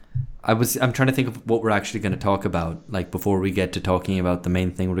I'm trying to think of what we're actually going to talk about, like before we get to talking about the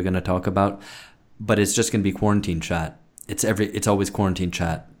main thing we're going to talk about. But it's just going to be quarantine chat. It's always quarantine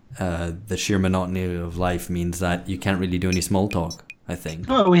chat. The sheer monotony of life means that you can't really do any small talk, I think.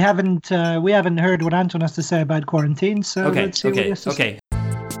 Well, we haven't heard what Anton has to say about quarantine, so let's see what he has to say.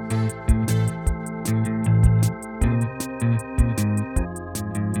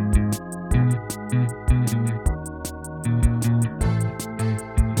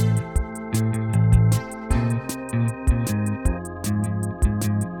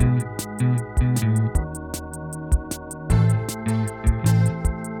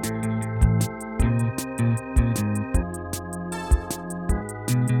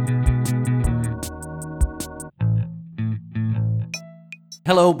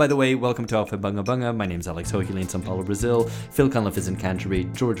 Hello, by the way, welcome to Alpha Bunga Bunga. My name's Alex Hochuli in São Paulo, Brazil. Phil Cunliffe is in Canterbury,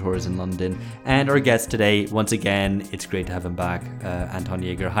 George Hoare is in London. And our guest today, once again, it's great to have him back, Anton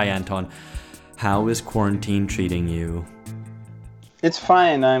Jäger. Hi, Anton. How is quarantine treating you? It's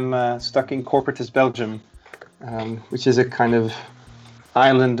fine. I'm stuck in corporatist Belgium, which is a kind of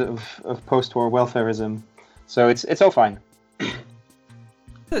island of post-war welfarism. So it's all fine.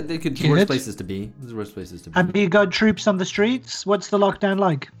 There could be worse places to be. There's worse places to be. Have you got troops on the streets? What's the lockdown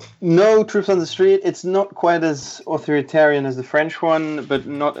like? No troops on the street. It's not quite as authoritarian as the French one, but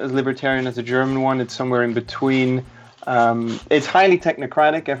not as libertarian as the German one. It's somewhere in between. It's highly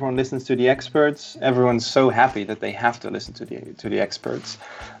technocratic. Everyone listens to the experts. Everyone's so happy that they have to listen to the experts.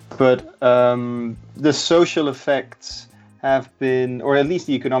 But the social effects have been, or at least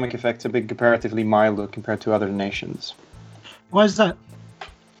the economic effects, have been comparatively milder compared to other nations. Why is that?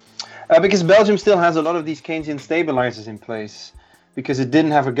 Because Belgium still has a lot of these Keynesian stabilizers in place, because it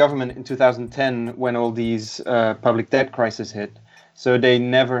didn't have a government in 2010 when all these public debt crises hit. So they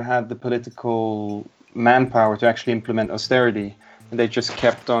never had the political manpower to actually implement austerity. And they just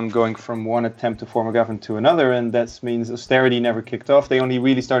kept on going from one attempt to form a government to another, and that means austerity never kicked off. They only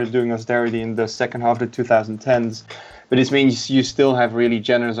really started doing austerity in the second half of the 2010s. But this means you still have really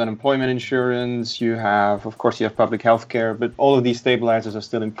generous unemployment insurance. You have public health care, but all of these stabilizers are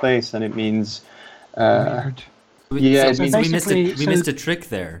still in place, and it means, we missed a trick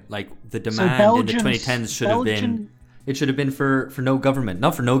there. Like the demand in the 2010s should have been for no government,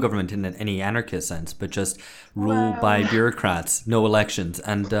 not for no government in any anarchist sense, but just rule by bureaucrats, no elections,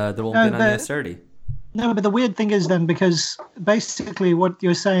 and there won't be any austerity. No, but the weird thing is then, because basically what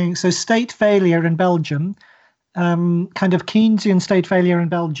you're saying, so state failure in Belgium. Kind of Keynesian state failure in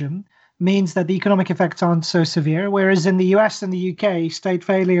Belgium means that the economic effects aren't so severe, whereas in the US and the UK, state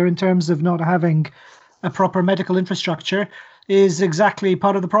failure in terms of not having a proper medical infrastructure is exactly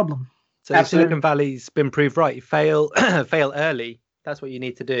part of the problem. So Silicon Valley's been proved right. Fail early. That's what you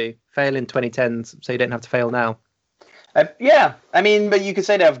need to do. Fail in 2010s so you don't have to fail now. But you could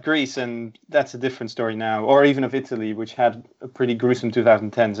say that of Greece, and that's a different story now. Or even of Italy, which had a pretty gruesome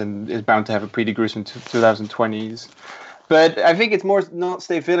 2010s and is bound to have a pretty gruesome 2020s. But I think it's more not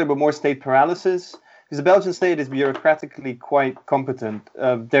state failure, but more state paralysis. Because the Belgian state is bureaucratically quite competent.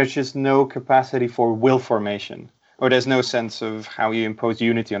 There's just no capacity for will formation, or there's no sense of how you impose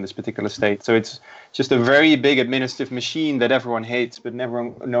unity on this particular state. So it's just a very big administrative machine that everyone hates, but no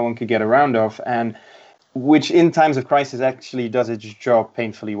one can get around of, and which in times of crisis actually does its job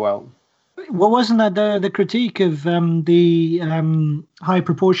painfully well. Well, wasn't that the critique of the high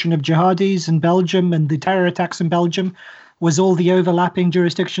proportion of jihadis in Belgium and the terror attacks in Belgium was all the overlapping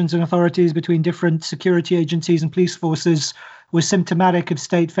jurisdictions and authorities between different security agencies and police forces was symptomatic of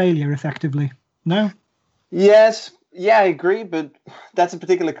state failure, effectively? No? Yes. Yeah, I agree, but that's a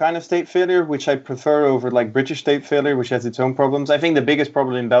particular kind of state failure, which I prefer over like British state failure, which has its own problems. I think the biggest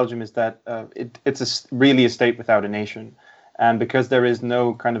problem in Belgium is that it's really a state without a nation. And because there is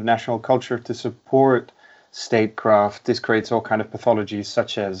no kind of national culture to support statecraft, this creates all kind of pathologies,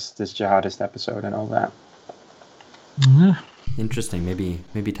 such as this jihadist episode and all that. Mm-hmm. Interesting.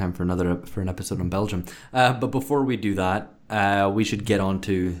 Maybe time for an episode on Belgium. But before we do that, we should get on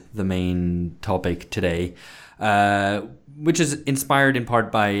to the main topic today. Which is inspired in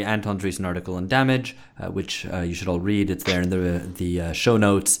part by Anton's recent article on damage, which you should all read. It's there in the show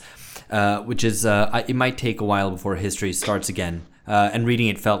notes, which is it might take a while before history starts again. And reading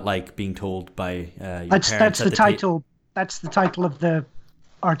it felt like being told by your parents. That's the title. That's the title of the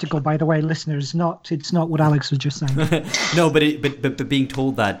article, by the way, listeners. It's not what Alex was just saying. No, but being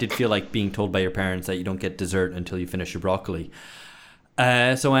told that did feel like being told by your parents that you don't get dessert until you finish your broccoli.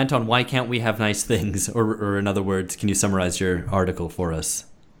 So Anton, why can't we have nice things? Or in other words, can you summarize your article for us?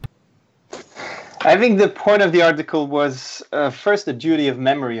 I think the point of the article was first a duty of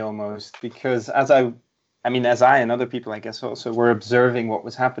memory almost, because as I I mean, as I and other people, I guess, also were observing what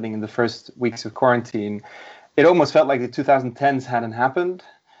was happening in the first weeks of quarantine, it almost felt like the 2010s hadn't happened,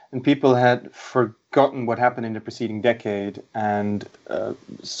 and people had forgotten what happened in the preceding decade and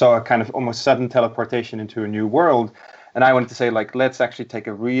saw a kind of almost sudden teleportation into a new world. And I wanted to say, like, let's actually take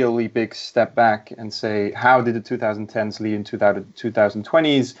a really big step back and say, how did the 2010s lead into the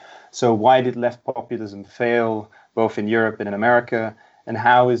 2020s? So why did left populism fail, both in Europe and in America? And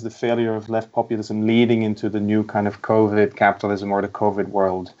how is the failure of left populism leading into the new kind of COVID capitalism or the COVID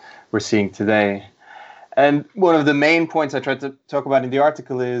world we're seeing today? And one of the main points I tried to talk about in the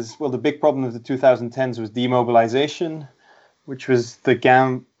article is, well, the big problem of the 2010s was demobilization, which was the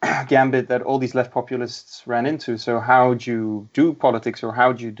gambit that all these left populists ran into. So how do you do politics, or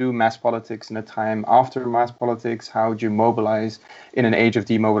how do you do mass politics in a time after mass politics? How do you mobilize in an age of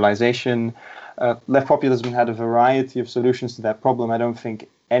demobilization? Left populism had a variety of solutions to that problem. I don't think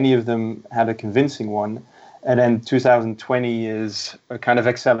any of them had a convincing one. And then 2020 is a kind of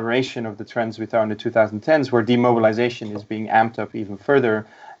acceleration of the trends we saw in the 2010s, where demobilization is being amped up even further,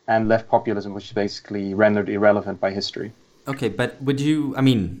 and left populism, which is basically rendered irrelevant by history. Okay, but would you, I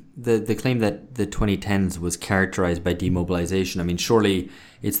mean, the claim that the 2010s was characterized by demobilization, I mean, surely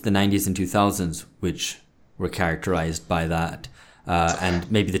it's the 90s and 2000s which were characterized by that. And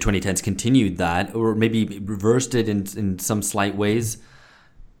maybe the 2010s continued that, or maybe reversed it in some slight ways.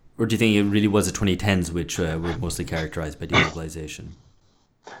 Or do you think it really was the 2010s which were mostly characterized by demobilization?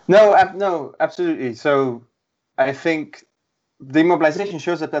 No, absolutely. So I think demobilization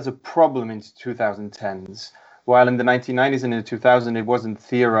shows up as a problem in the 2010s, while in the 1990s and in the 2000s, it wasn't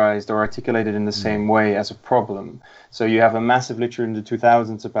theorized or articulated in the same way as a problem. So you have a massive literature in the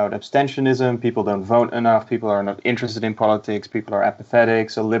 2000s about abstentionism. People don't vote enough. People are not interested in politics. People are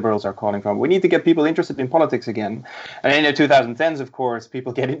apathetic. So liberals are calling for, we need to get people interested in politics again. And in the 2010s, of course,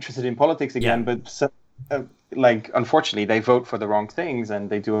 people get interested in politics again, but unfortunately, they vote for the wrong things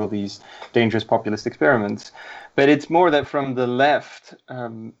and they do all these dangerous populist experiments. But it's more that from the left,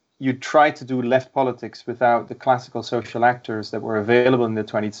 you try to do left politics without the classical social actors that were available in the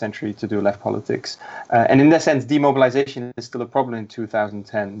 20th century to do left politics. And in that sense, demobilization is still a problem in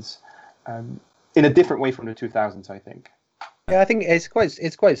 2010s, in a different way from the 2000s, I think. Yeah, I think it's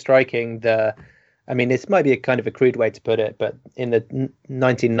quite striking. I mean, this might be a kind of a crude way to put it, but in the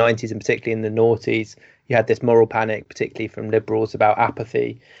 1990s and particularly in the noughties, you had this moral panic, particularly from liberals, about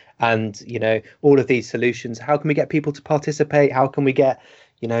apathy and, all of these solutions. How can we get people to participate? How can we get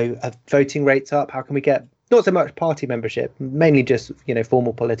voting rates up? How can we get not so much party membership, mainly just,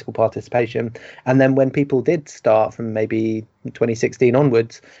 formal political participation? And then when people did start from maybe 2016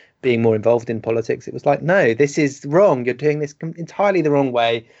 onwards being more involved in politics, it was like, no, this is wrong. You're doing this entirely the wrong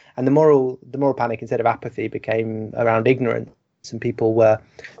way. And the moral panic, instead of apathy, became around ignorance, and people were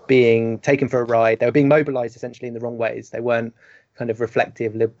being taken for a ride. They were being mobilized essentially in the wrong ways. They weren't kind of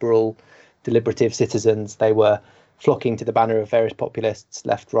reflective, liberal, deliberative citizens. They were flocking to the banner of various populists,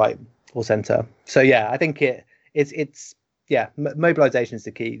 left, right, or centre. So yeah, I think mobilisation is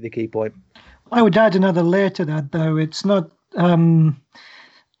the key point. I would add another layer to that, though. It's not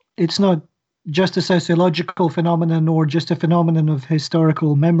just a sociological phenomenon or just a phenomenon of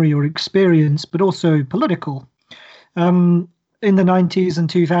historical memory or experience, but also political. In the 90s and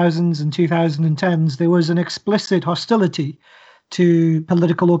 2000s and 2010s, there was an explicit hostility to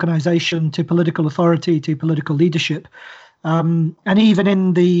political organization, to political authority, to political leadership. And even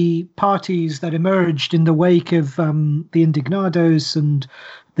in the parties that emerged in the wake of the Indignados and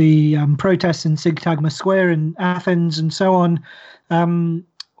the protests in Syntagma Square in Athens and so on,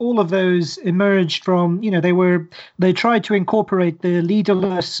 all of those emerged from, they tried to incorporate the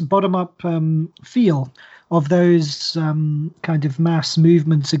leaderless bottom-up feel of those kind of mass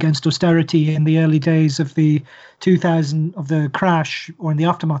movements against austerity in the early days of the crash, or in the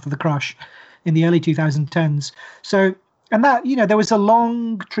aftermath of the crash in the early 2010s. So, and that, there was a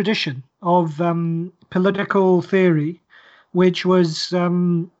long tradition of political theory, which was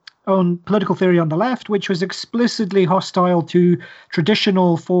on political theory on the left, which was explicitly hostile to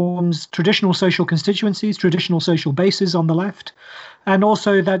traditional forms, traditional social constituencies, traditional social bases on the left, and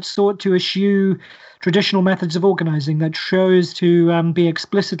also that sought to eschew traditional methods of organizing, that chose to be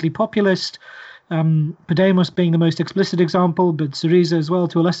explicitly populist, Podemos being the most explicit example, but Syriza as well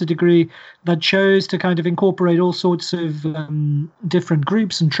to a lesser degree, that chose to kind of incorporate all sorts of different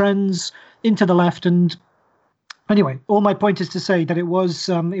groups and trends into the left. And anyway, all my point is to say that it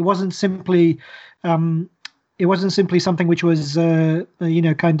wasn't simply something which was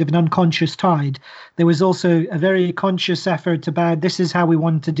kind of an unconscious tide. There was also a very conscious effort about, this is how we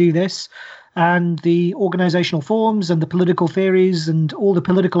want to do this. and the organizational forms and the political theories and all the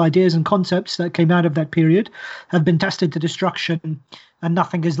political ideas and concepts that came out of that period have been tested to destruction, and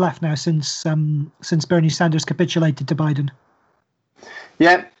nothing is left now since Bernie Sanders capitulated to Biden.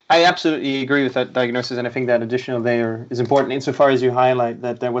 Yeah, I absolutely agree with that diagnosis, and I think that additional layer is important insofar as you highlight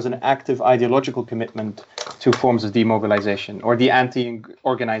that there was an active ideological commitment to forms of demobilization, or the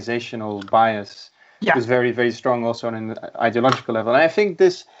anti-organizational bias was very, very strong also on an ideological level. And I think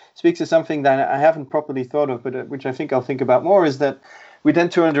this speaks to something that I haven't properly thought of, but which I think I'll think about more, is that we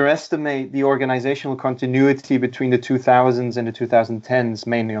tend to underestimate the organizational continuity between the 2000s and the 2010s,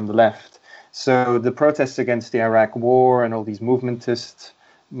 mainly on the left. So the protests against the Iraq War and all these movementist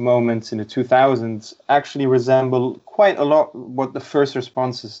moments in the 2000s actually resemble quite a lot what the first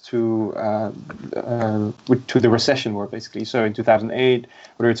responses to the recession were, basically. So in 2008,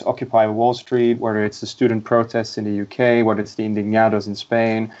 whether it's Occupy Wall Street, whether it's the student protests in the UK, whether it's the Indignados in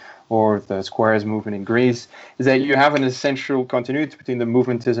Spain, or the Squares movement in Greece, is that you have an essential continuity between the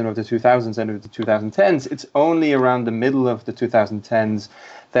movementism of the 2000s and of the 2010s. It's only around the middle of the 2010s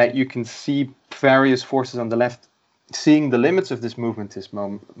that you can see various forces on the left seeing the limits of this movementist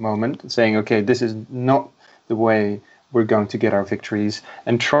moment, saying, okay, this is not the way we're going to get our victories,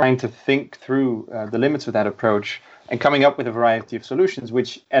 and trying to think through the limits of that approach and coming up with a variety of solutions,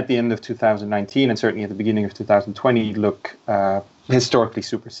 which at the end of 2019 and certainly at the beginning of 2020 look historically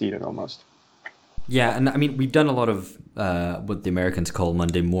superseded almost. Yeah, and I mean, we've done a lot of what the Americans call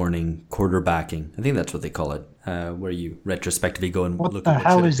Monday morning quarterbacking. I think that's what they call it, where you retrospectively go and look at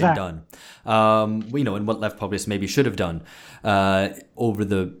what should have been done. And what left populists maybe should have done over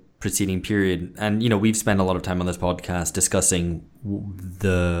the preceding period. And, we've spent a lot of time on this podcast discussing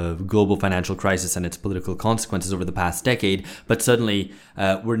the global financial crisis and its political consequences over the past decade. But suddenly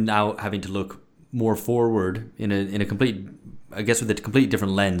we're now having to look more forward in a complete, I guess, with a completely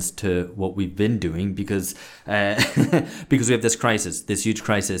different lens to what we've been doing, because we have this huge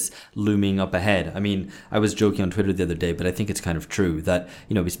crisis looming up ahead. I mean, I was joking on Twitter the other day, but I think it's kind of true that,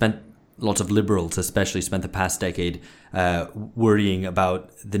 we spent, lots of liberals especially spent the past decade worrying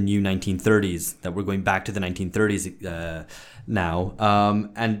about the new 1930s, that we're going back to the 1930s now.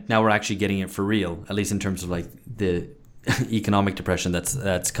 And now we're actually getting it for real, at least in terms of like the economic depression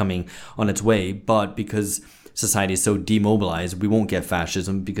that's coming on its way. But because society is so demobilized, we won't get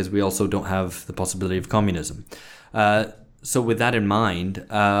fascism, because we also don't have the possibility of communism. So with that in mind,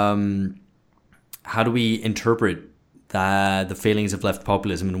 how do we interpret the failings of left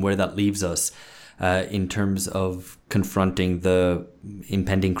populism and where that leaves us in terms of confronting the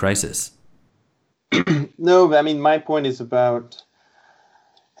impending crisis? No, I mean, my point is about,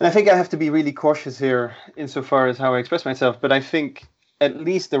 and I think I have to be really cautious here insofar as how I express myself, but I think at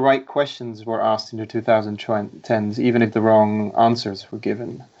least the right questions were asked in the 2010s, even if the wrong answers were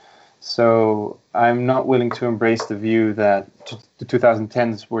given. So I'm not willing to embrace the view that the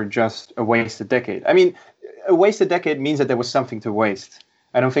 2010s were just a wasted decade. I mean, a wasted decade means that there was something to waste.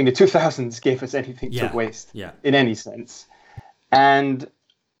 I don't think the 2000s gave us anything to waste in any sense. And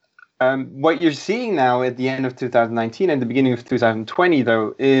what you're seeing now at the end of 2019 and the beginning of 2020,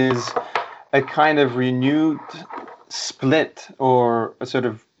 though, is a kind of renewed split, or a sort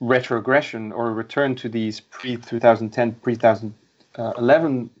of retrogression, or a return to these pre-2010,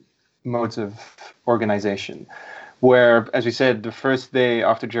 pre-2011 modes of organization, where, as we said, the first day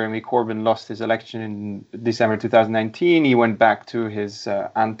after Jeremy Corbyn lost his election in December 2019, he went back to his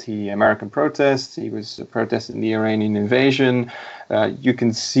anti-American protests. He was protesting the Iranian invasion. You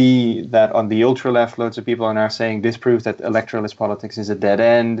can see that on the ultra-left, loads of people are now saying this proves that electoralist politics is a dead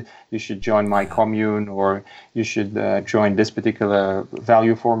end. You should join my commune, or you should join this particular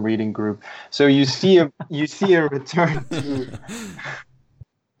value form reading group. So you see a return to...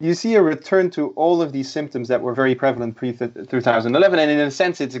 You see a return to all of these symptoms that were very prevalent pre-2011, and in a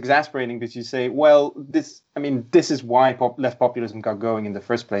sense, it's exasperating, because you say, well, this is why left populism got going in the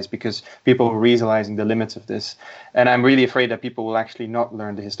first place, because people were realizing the limits of this, and I'm really afraid that people will actually not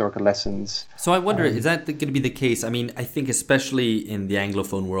learn the historical lessons. So I wonder, is that going to be the case? I mean, I think especially in the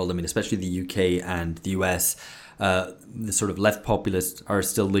Anglophone world, especially the UK and the US, the sort of left populists are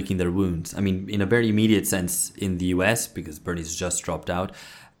still licking their wounds. I mean, in a very immediate sense in the US, because Bernie's just dropped out,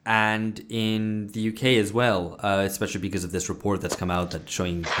 and in the UK as well, especially because of this report that's come out that's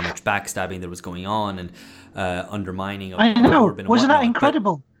showing how much backstabbing there was going on and undermining of Corbyn. Wasn't that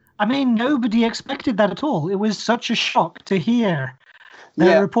incredible? But, nobody expected that at all. It was such a shock to hear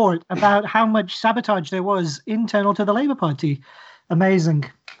the report about how much sabotage there was internal to the Labour Party. Amazing.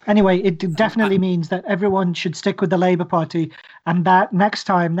 Anyway, it definitely means that everyone should stick with the Labour Party, and that next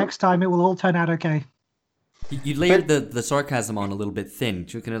time it will all turn out okay. You layered the sarcasm on a little bit thin.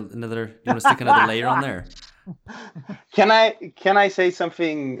 Do you want to stick another layer on there? Can I say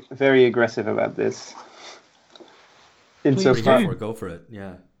something very aggressive about this? Go for it.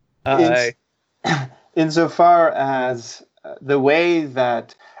 Yeah. Insofar as the way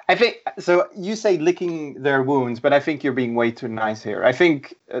that I think, so you say licking their wounds, but I think you're being way too nice here. I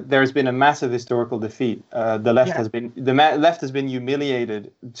think there's been a massive historical defeat. The left has been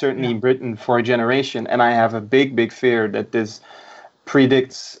humiliated, certainly in Britain, for a generation, and I have a big fear that this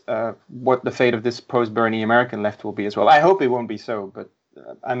predicts what the fate of this post-Bernie American left will be as well. I hope it won't be so, but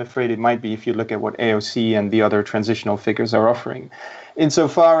I'm afraid it might be if you look at what AOC and the other transitional figures are offering.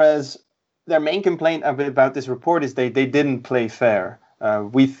 Insofar as their main complaint about this report is they didn't play fair.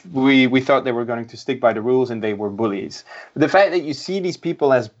 We thought they were going to stick by the rules and they were bullies. The fact that you see these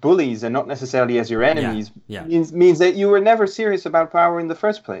people as bullies and not necessarily as your enemies means that you were never serious about power in the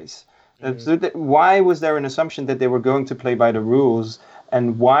first place. So why was there an assumption that they were going to play by the rules,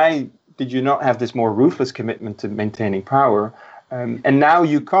 and why did you not have this more ruthless commitment to maintaining power? And now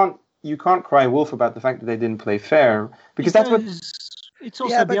you can't cry wolf about the fact that they didn't play fair, because that's what. It's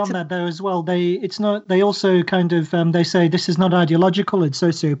also beyond that, though, as well. They also kind of they say this is not ideological; it's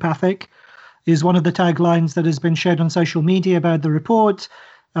sociopathic. Is one of the taglines that has been shared on social media about the report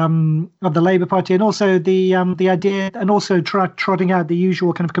of the Labour Party, and also the idea, and also trotting out the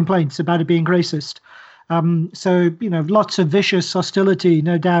usual kind of complaints about it being racist. So lots of vicious hostility,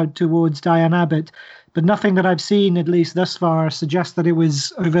 no doubt, towards Diane Abbott. But nothing that I've seen, at least thus far, suggests that it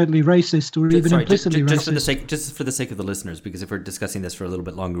was overtly racist or even implicitly racist. Just for the sake of the listeners, because if we're discussing this for a little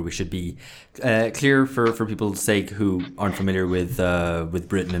bit longer, we should be clear for people's sake who aren't familiar with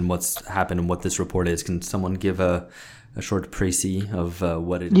Britain and what's happened and what this report is. Can someone give a short précis of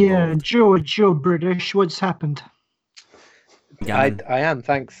what it involved? Yeah, George, you're British. What's happened? I am.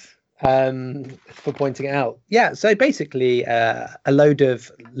 Thanks for pointing it out. Yeah, so basically a load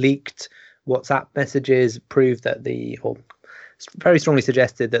of leaked WhatsApp messages proved that very strongly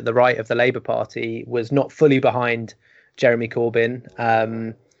suggested that the right of the Labour Party was not fully behind Jeremy Corbyn. I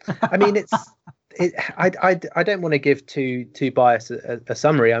mean, I don't want to give too biased a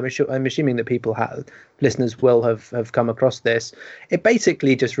summary. I'm assuming that listeners will have come across this. It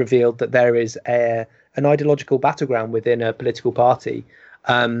basically just revealed that there is an ideological battleground within a political party.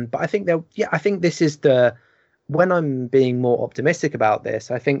 But I think this is when I'm being more optimistic about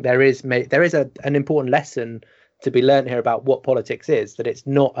this, I think there is an important lesson to be learned here about what politics is. That it's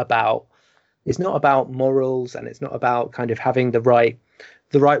not about morals, and it's not about kind of having the right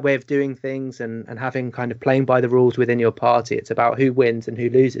way of doing things and having kind of playing by the rules within your party. It's about who wins and who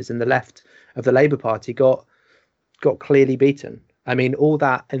loses. And the left of the Labour Party got clearly beaten. I mean, all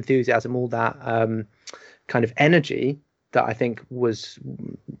that enthusiasm, all that kind of energy that I think was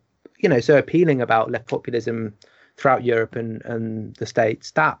so appealing about left populism throughout Europe and the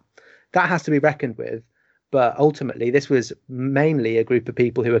States, that has to be reckoned with. But ultimately, this was mainly a group of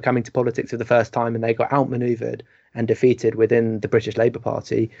people who were coming to politics for the first time, and they got outmaneuvered and defeated within the British Labour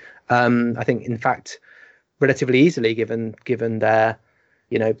Party. I think, in fact, relatively easily, given their,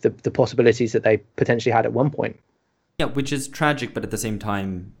 the possibilities that they potentially had at one point. Yeah, which is tragic, but at the same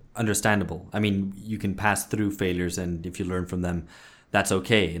time understandable. I mean, you can pass through failures, and if you learn from them, that's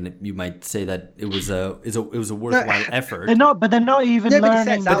okay. And you might say that it was a worthwhile effort. They're not even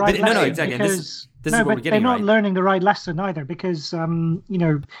learning the right lesson. No, exactly. This is what we're getting. They're not learning the right lesson either, because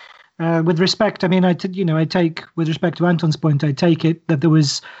with respect, I mean, I take with respect to Anton's point, I take it that there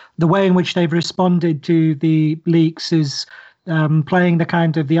was the way in which they've responded to the leaks is playing the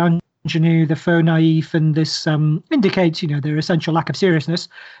kind of the ingenue, the faux naif, and this indicates their essential lack of seriousness.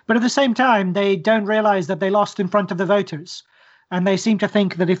 But at the same time, they don't realize that they lost in front of the voters. And they seem to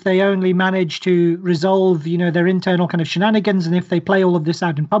think that if they only manage to resolve, their internal kind of shenanigans, and if they play all of this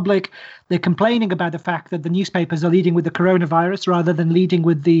out in public, they're complaining about the fact that the newspapers are leading with the coronavirus rather than leading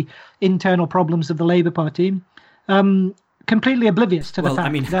with the internal problems of the Labour Party. Completely oblivious to the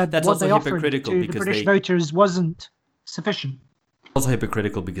fact that what they offered to the British voters wasn't sufficient. Also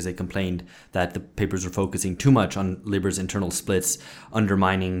hypocritical because they complained that the papers were focusing too much on Labour's internal splits,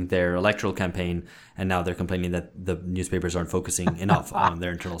 undermining their electoral campaign, and now they're complaining that the newspapers aren't focusing enough on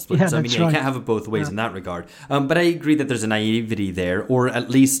their internal splits. So, you can't have it both ways in that regard. But I agree that there's a naivety there, or at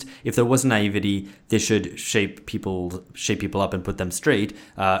least if there was naivety, they should shape people up and put them straight,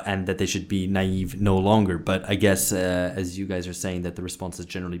 and that they should be naive no longer. But I guess, as you guys are saying, that the response has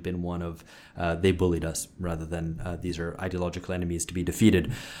generally been one of they bullied us rather than these are ideological enemies to be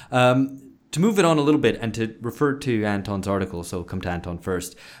defeated. to move it on a little bit and to refer to Anton's article, so come to Anton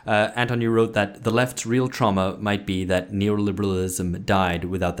first. Anton, you wrote that the left's real trauma might be that neoliberalism died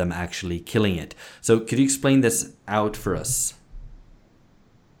without them actually killing it. So could you explain this out for us?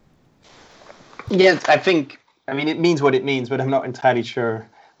 Yes, I mean, it means what it means, but I'm not entirely sure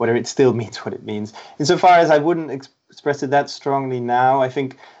whether it still means what it means. Insofar as I wouldn't express it that strongly now, I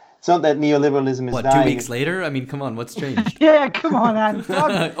think it's not that neoliberalism is dying. 2 weeks later? I mean, come on, what's changed? Yeah, come on,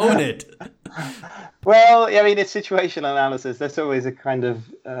 Anton. Own it. Well, I mean, it's situational analysis. There's always a kind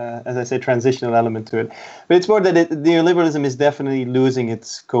of, as I say, transitional element to it. But it's more that neoliberalism is definitely losing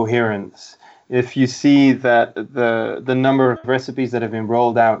its coherence. If you see that the number of recipes that have been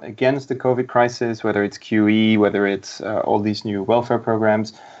rolled out against the COVID crisis, whether it's QE, whether it's all these new welfare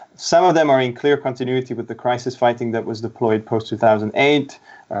programs, some of them are in clear continuity with the crisis fighting that was deployed post-2008,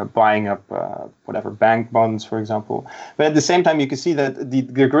 buying up bank bonds, for example. But at the same time, you can see that the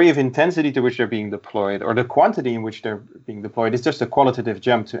degree of intensity to which they're being deployed, or the quantity in which they're being deployed, is just a qualitative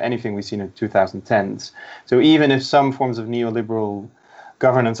jump to anything we've seen in the 2010s. So even if some forms of neoliberal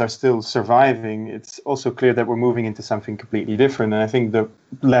governance are still surviving, it's also clear that we're moving into something completely different. And I think the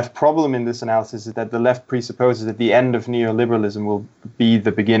left problem in this analysis is that the left presupposes that the end of neoliberalism will be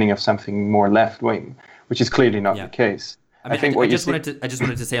the beginning of something more left-wing, which is clearly not the case. I just wanted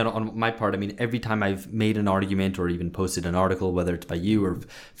to say on my part, I mean, every time I've made an argument or even posted an article, whether it's by you or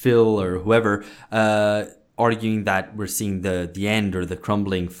Phil or whoever, arguing that we're seeing the end or the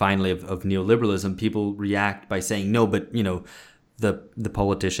crumbling finally of neoliberalism, people react by saying, no, but, you know, the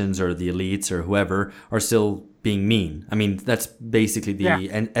politicians or the elites or whoever are still being mean. I mean, that's basically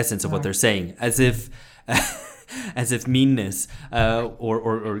the essence of what they're saying, as if meanness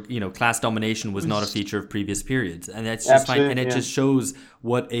or you know, class domination was not a feature of previous periods, and that's just fine. And it just shows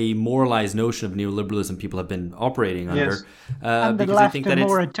what a moralized notion of neoliberalism people have been operating under. And the left are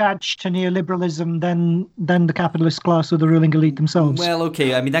more attached to neoliberalism than the capitalist class or the ruling elite themselves. Well,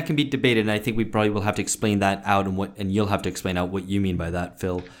 okay, I mean, that can be debated, and I think we probably will have to explain that out, and you'll have to explain out what you mean by that,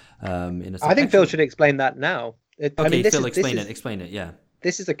 Phil. In a second. I think Phil should explain that now. Phil, explain it. Yeah.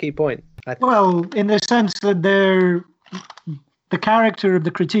 This is a key point. Well, in the sense that they're the character of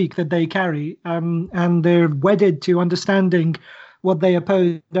the critique that they carry, and they're wedded to understanding what they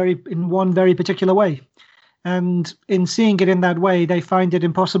oppose in one very particular way. And in seeing it in that way, they find it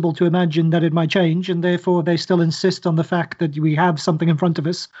impossible to imagine that it might change, and therefore they still insist on the fact that we have something in front of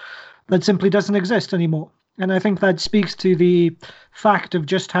us that simply doesn't exist anymore. And I think that speaks to the fact of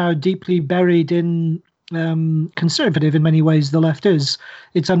just how deeply buried in conservative in many ways the left is.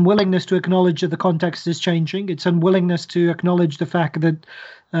 Its unwillingness to acknowledge that the context is changing, its unwillingness to acknowledge the fact that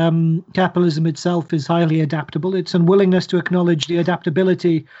capitalism itself is highly adaptable, its unwillingness to acknowledge the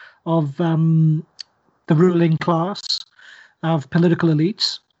adaptability of the ruling class, of political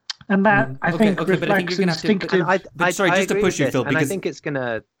elites. And that I think reflects instinctive. Sorry, to push you, Phil, because I think it's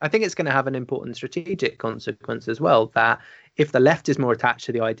gonna have an important strategic consequence as well. That if the left is more attached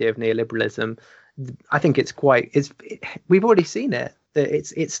to the idea of neoliberalism, I think we've already seen it.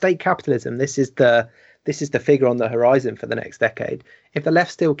 It's state capitalism. This is the figure on the horizon for the next decade. If the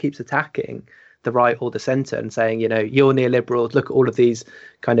left still keeps attacking the right or the centre and saying, you know, you're neoliberals, look at all of these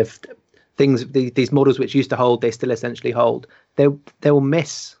kind of things, these models which used to hold, they still essentially hold. There'll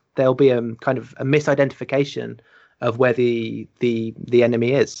be a kind of a misidentification of where the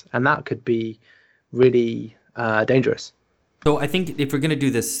enemy is, and that could be really dangerous. So I think if we're going to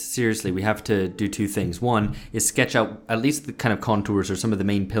do this seriously, we have to do two things. One is sketch out at least the kind of contours or some of the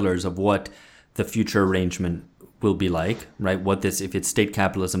main pillars of what the future arrangement will be like, right? If it's state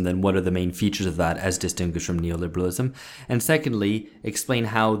capitalism, then what are the main features of that as distinguished from neoliberalism? And secondly, explain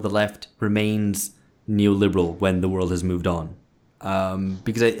how the left remains neoliberal when the world has moved on.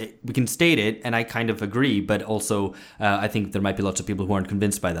 Because we can state it, and I kind of agree, but also I think there might be lots of people who aren't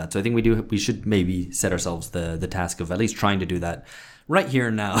convinced by that. So I think we should maybe set ourselves the task of at least trying to do that right here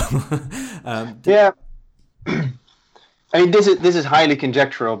and now. Yeah, I mean, this is highly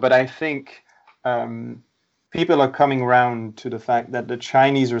conjectural, but I think people are coming around to the fact that the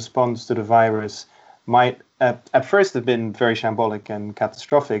Chinese response to the virus might at first have been very shambolic and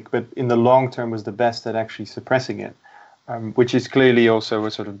catastrophic, but in the long term was the best at actually suppressing it. Which is clearly also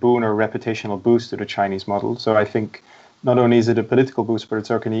a sort of boon or reputational boost to the Chinese model. So I think not only is it a political boost, but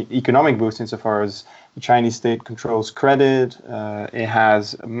it's also an economic boost insofar as the Chinese state controls credit. It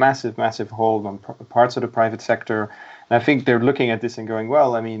has a massive, massive hold on parts of the private sector. And I think they're looking at this and going,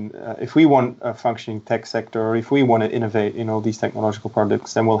 well, I mean, if we want a functioning tech sector, or if we want to innovate in all these technological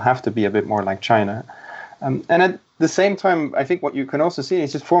products, then we'll have to be a bit more like China. And at the same time, I think what you can also see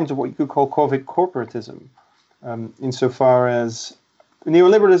is just forms of what you could call COVID corporatism. Insofar as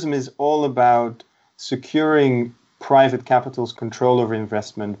neoliberalism is all about securing private capital's control over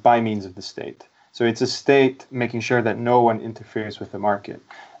investment by means of the state. So it's a state making sure that no one interferes with the market.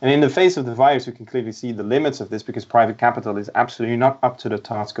 And in the face of the virus, we can clearly see the limits of this, because private capital is absolutely not up to the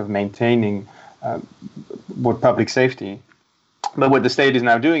task of maintaining public safety. But what the state is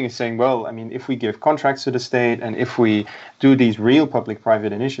now doing is saying, well, I mean, if we give contracts to the state and if we do these real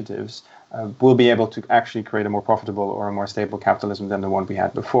public-private initiatives, we'll be able to actually create a more profitable or a more stable capitalism than the one we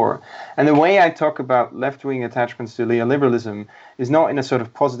had before. And the way I talk about left-wing attachments to neoliberalism is not in a sort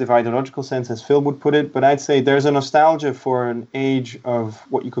of positive ideological sense, as Phil would put it, but I'd say there's a nostalgia for an age of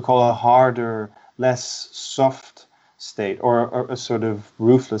what you could call a harder, less soft state, or a sort of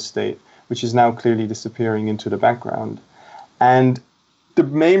ruthless state, which is now clearly disappearing into the background. And the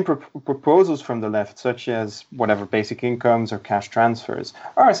main proposals from the left, such as whatever basic incomes or cash transfers,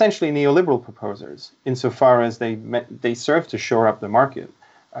 are essentially neoliberal proposals, insofar as they serve to shore up the market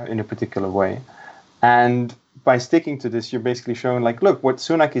in a particular way. And by sticking to this, you're basically showing, like, look, what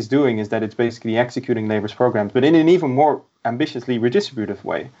Sunak is doing is that it's basically executing labor's programs, but in an even more ambitiously redistributive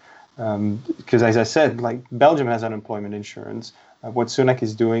way. Because as I said, like, Belgium has unemployment insurance. What Sunak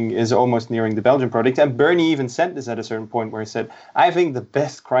is doing is almost nearing the Belgian product. And Bernie even said this at a certain point, where he said, I think the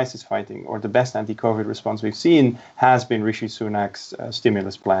best crisis fighting or the best anti-COVID response we've seen has been Rishi Sunak's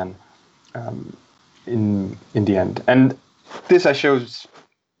stimulus plan in the end. And this shows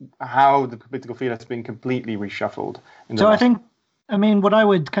how the political field has been completely reshuffled. So I think, I mean, what I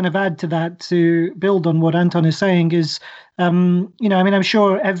would kind of add to that, to build on what Anton is saying, is, I'm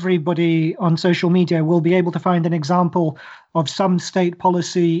sure everybody on social media will be able to find an example of some state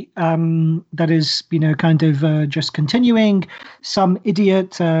policy that is, just continuing. Some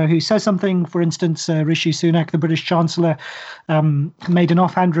idiot who says something, for instance, Rishi Sunak, the British Chancellor, made an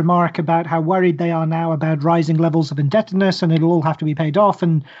offhand remark about how worried they are now about rising levels of indebtedness, and it'll all have to be paid off.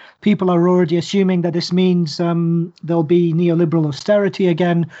 And people are already assuming that this means there'll be neoliberal austerity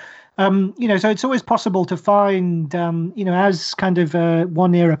again. So it's always possible to find, as kind of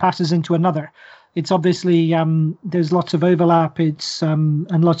one era passes into another. It's obviously, there's lots of overlap,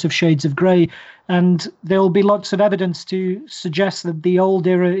 and lots of shades of grey, and there'll be lots of evidence to suggest that the old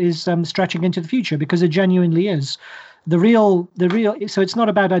era is stretching into the future, because it genuinely is. So it's not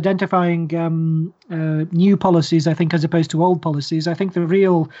about identifying new policies, I think, as opposed to old policies. I think the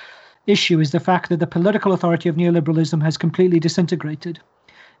real issue is the fact that the political authority of neoliberalism has completely disintegrated.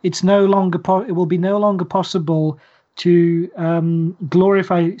 It will be no longer possible to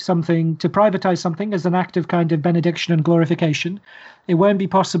glorify something, to privatize something as an act of kind of benediction and glorification. It won't be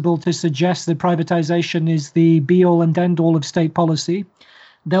possible to suggest that privatization is the be-all and end-all of state policy.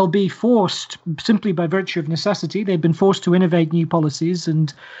 They'll be forced, simply by virtue of necessity, they've been forced to innovate new policies,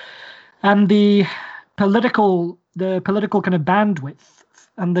 and the political kind of bandwidth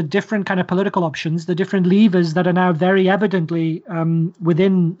and the different kind of political options, the different levers that are now very evidently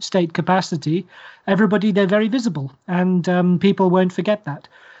within state capacity, they're very visible, and people won't forget that.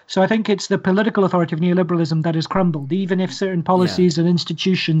 So I think it's the political authority of neoliberalism that has crumbled, even if certain policies and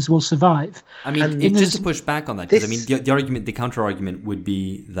institutions will survive. I mean, just to push back on that, because the counter argument would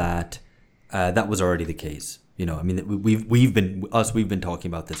be that that was already the case. We've been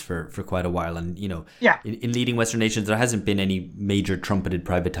talking about this for quite a while, and in leading Western nations, there hasn't been any major trumpeted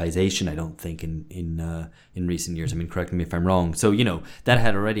privatization, I don't think, in recent years. I mean, correct me if I'm wrong. So that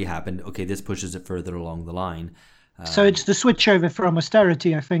had already happened. Okay, this pushes it further along the line. So it's the switchover from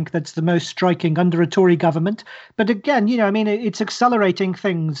austerity, I think, that's the most striking under a Tory government. But again, it's accelerating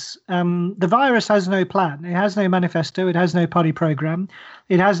things. The virus has no plan. It has no manifesto. It has no party program.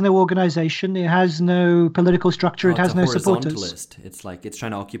 It has no organization. It has no political structure. It has no supporters. List. It's like it's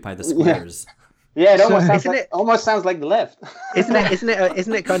trying to occupy the squares. Yeah, it almost sounds like the left.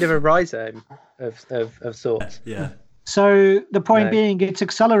 Isn't it kind of a rhizome of sorts? Yeah. So the point being, it's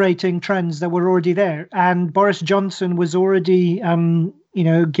accelerating trends that were already there. And Boris Johnson was already,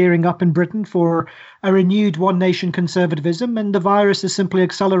 gearing up in Britain for a renewed one-nation conservatism, and the virus has simply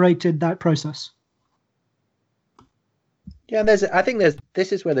accelerated that process. Yeah, this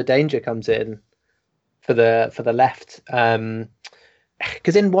is where the danger comes in for the left,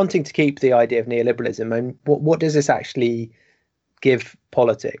 because in wanting to keep the idea of neoliberalism, and what does this actually give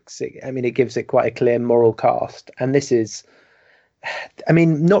politics? It gives it quite a clear moral cast, and this is,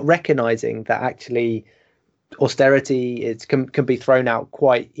 not recognizing that actually austerity can be thrown out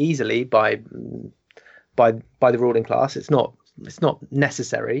quite easily by the ruling class. It's not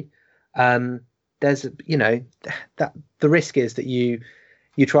necessary. There's that the risk is that you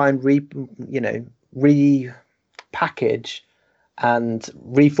try and repackage and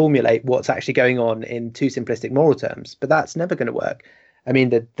reformulate what's actually going on in too simplistic moral terms, but that's never going to work. I mean,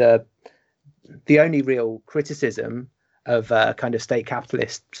 the only real criticism of a kind of state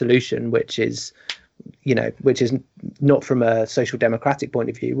capitalist solution, which is not from a social democratic point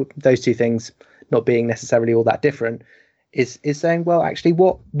of view, those two things not being necessarily all that different, is saying, well, actually,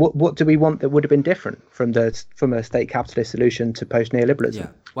 what do we want that would have been different from a state capitalist solution to post neoliberalism? Yeah.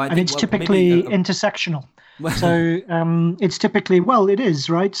 Well, and it's typically intersectional. So it's typically, well, it is,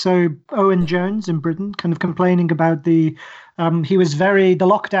 right? So Owen Jones in Britain kind of complaining about the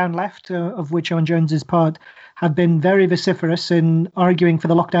lockdown left, of which Owen Jones is part, have been very vociferous in arguing for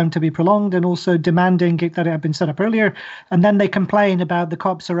the lockdown to be prolonged and also demanding that it had been set up earlier. And then they complain about the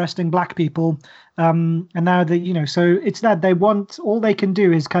cops arresting black people. And now that, so it's that they want, all they can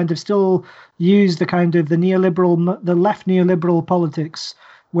do is kind of still use the kind of the left neoliberal politics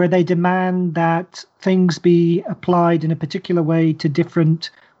where they demand that things be applied in a particular way to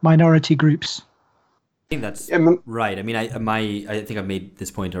different minority groups. I think that's right. I mean, I think I've made this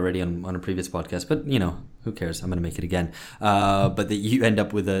point already on a previous podcast, but who cares? I'm going to make it again. But that you end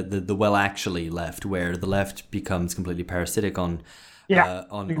up with the well actually left, where the left becomes completely parasitic on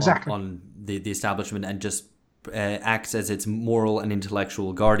the establishment and just acts as its moral and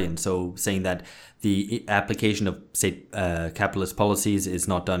intellectual guardian. So saying that the application of state capitalist policies is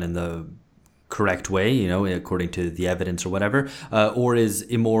not done in the correct way, according to the evidence or whatever, or is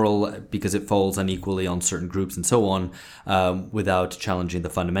immoral because it falls unequally on certain groups and so on, without challenging the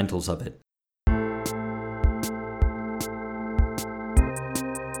fundamentals of it.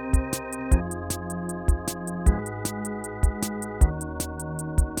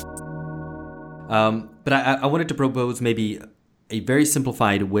 But I wanted to propose maybe a very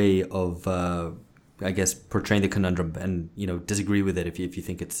simplified way of portraying the conundrum, and disagree with it if you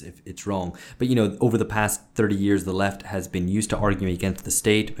think it's wrong. But over the past 30 years, the left has been used to arguing against the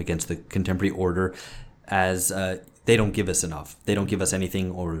state, against the contemporary order, as they don't give us enough, they don't give us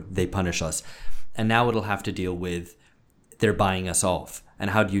anything, or they punish us. And now it'll have to deal with they're buying us off. And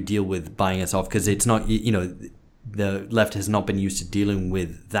how do you deal with buying us off? Because it's not the left has not been used to dealing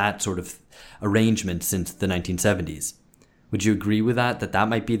with that sort of arrangement since the 1970s. Would you agree with that? That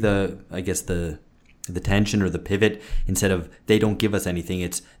might be the tension or the pivot? Instead of they don't give us anything,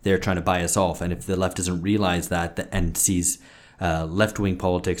 it's they're trying to buy us off. And if the left doesn't realize that and sees left-wing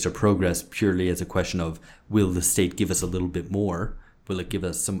politics or progress purely as a question of will the state give us a little bit more, will it give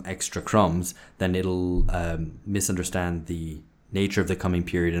us some extra crumbs, then it'll misunderstand the nature of the coming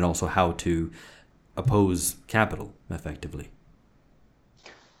period and also how to oppose capital effectively.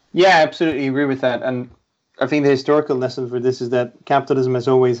 Yeah, I absolutely agree with that. And I think the historical lesson for this is that capitalism has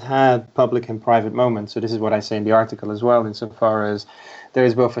always had public and private moments. So this is what I say in the article as well, insofar as there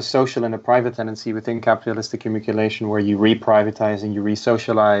is both a social and a private tendency within capitalistic accumulation where you re-privatize and you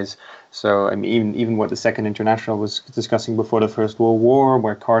re-socialize. So I mean, even what the Second International was discussing before the First World War,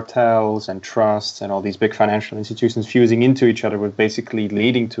 where cartels and trusts and all these big financial institutions fusing into each other was basically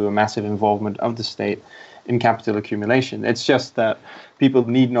leading to a massive involvement of the state in capital accumulation. It's just that people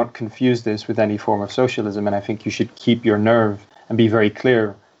need not confuse this with any form of socialism, and I think you should keep your nerve and be very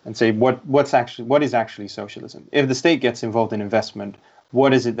clear and say what is actually socialism. If the state gets involved in investment,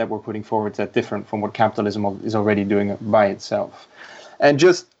 what is it that we're putting forward that's different from what capitalism is already doing by itself? And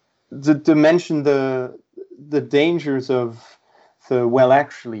just to mention the dangers of the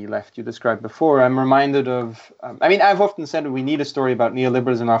well-actually left you described before, I'm reminded of, I've often said we need a story about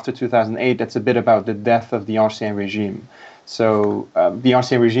neoliberalism after 2008 that's a bit about the death of the Ancien Regime. So the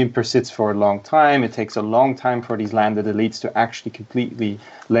Ancien Regime persists for a long time. It takes a long time for these landed elites to actually completely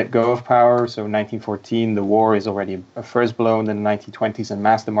let go of power. So in 1914, the war is already a first blow, and then the 1920s and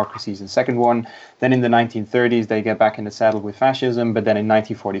mass democracy is the second one. Then in the 1930s, they get back in the saddle with fascism. But then in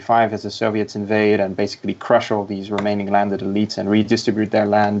 1945, as the Soviets invade and basically crush all these remaining landed elites and redistribute their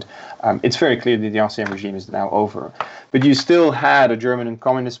land, it's very clear that the Ancien Regime is now over. But you still had a German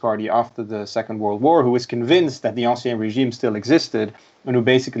Communist Party after the Second World War who was convinced that the Ancien Regime still existed, and who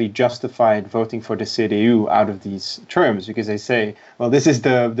basically justified voting for the CDU out of these terms, because they say, well, this is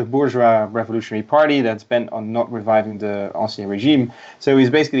the bourgeois revolutionary party that's bent on not reviving the Ancien Regime. So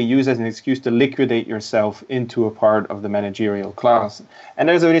it's basically used as an excuse to liquidate yourself into a part of the managerial class. And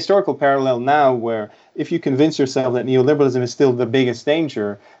there's a historical parallel now where if you convince yourself that neoliberalism is still the biggest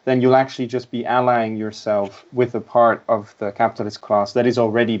danger, then you'll actually just be allying yourself with a part of the capitalist class that is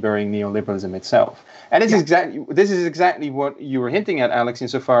already burying neoliberalism itself. And this is exactly what you were hinting at, Alex,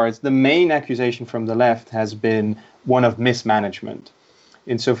 insofar as the main accusation from the left has been one of mismanagement.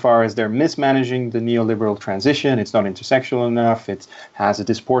 insofar as they're mismanaging the neoliberal transition. It's not intersectional enough. It has a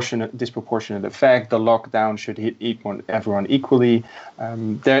disproportionate effect. The lockdown should hit everyone equally.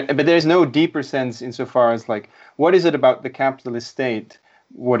 But there's no deeper sense insofar as like, what is it about the capitalist state,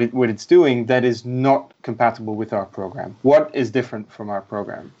 what it's doing, that is not compatible with our program? What is different from our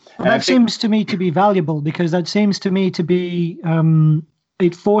program? And that seems to me to be valuable, because that seems to me to be,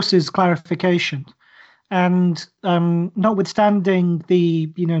 it forces clarification. And notwithstanding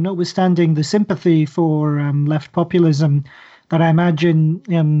the sympathy for left populism that I imagine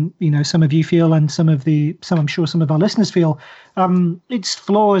some of you feel, and I'm sure some of our listeners feel, its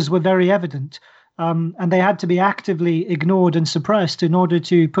flaws were very evident, and they had to be actively ignored and suppressed in order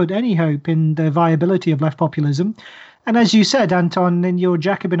to put any hope in the viability of left populism. And as you said, Anton, in your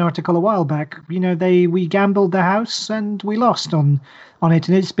Jacobin article a while back, we gambled the house and we lost on it.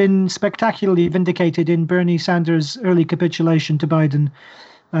 And it's been spectacularly vindicated in Bernie Sanders' early capitulation to Biden,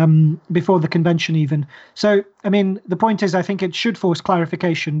 before the convention even. So, I mean, the point is, I think it should force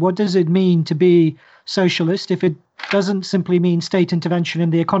clarification. What does it mean to be socialist if it doesn't simply mean state intervention in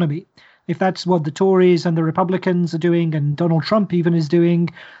the economy? If that's what the Tories and the Republicans are doing, and Donald Trump even is doing,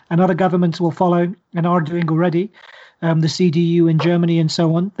 and other governments will follow and are doing already, the CDU in Germany and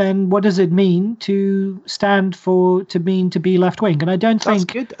so on, then what does it mean to be left-wing? And I don't think... That's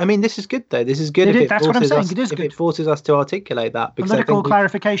good. I mean, this is good, though. This is good. That's what I'm saying. It is good. It forces us to articulate that. Because political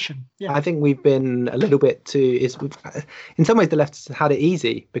clarification. Yeah. I think we've been a little bit in some ways, the left's had it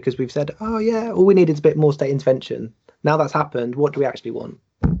easy, because we've said, oh, yeah, all we need is a bit more state intervention. Now that's happened, what do we actually want?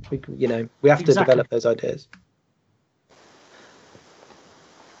 We have to develop those ideas.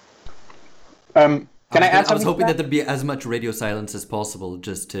 Can I add something? I was hoping that there'd be as much radio silence as possible,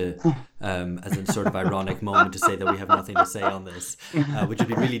 just to, as a sort of ironic moment to say that we have nothing to say on this, which would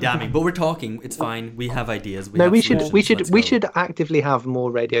be really damning. But we're talking; it's fine. We have ideas. We should actively have more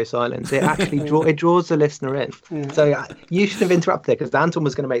radio silence. It actually draws the listener in. Yeah. So you should have interrupted there, because Anton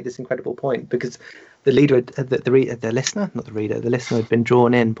was going to make this incredible point, because the listener had been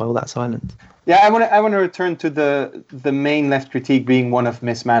drawn in by all that silence. Yeah, I want to return to the main left critique being one of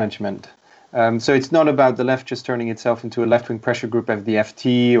mismanagement. So it's not about the left just turning itself into a left-wing pressure group of the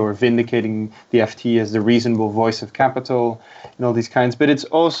FT, or vindicating the FT as the reasonable voice of capital and all these kinds, but it's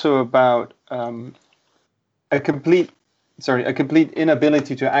also about a complete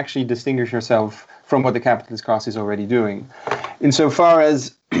inability to actually distinguish yourself from what the capitalist class is already doing. Insofar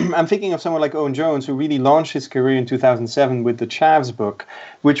as I'm thinking of someone like Owen Jones, who really launched his career in 2007 with the Chavs book,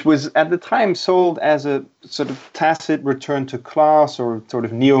 which was at the time sold as a sort of tacit return to class, or sort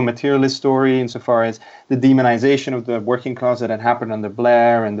of neo-materialist story, insofar as the demonization of the working class that had happened under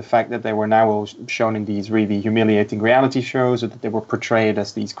Blair, and the fact that they were now all shown in these really humiliating reality shows, or that they were portrayed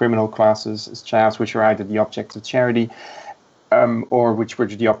as these criminal classes, as Chavs, which are either the objects of charity, or which were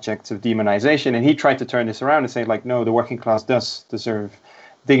the objects of demonization. And he tried to turn this around and say, like, no, the working class does deserve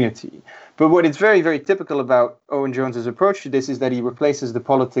dignity. But what is very, very typical about Owen Jones's approach to this is that he replaces the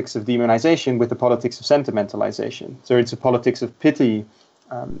politics of demonization with the politics of sentimentalization. So it's a politics of pity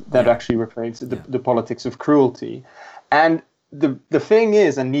that actually replaces the politics of cruelty. And the thing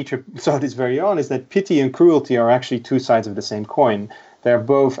is, and Nietzsche saw this very on, is that pity and cruelty are actually two sides of the same coin. They're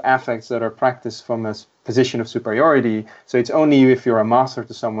both affects that are practiced from a position of superiority. So it's only if you're a master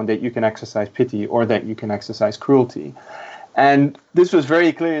to someone that you can exercise pity, or that you can exercise cruelty. And this was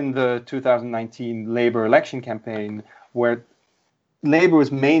very clear in the 2019 Labour election campaign, where Labour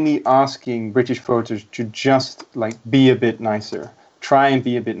was mainly asking British voters to just be a bit nicer, try and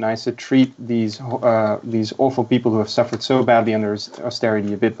be a bit nicer, treat these awful people who have suffered so badly under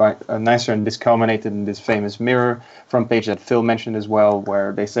austerity a bit nicer. And this culminated in this famous Mirror front page that Phil mentioned as well,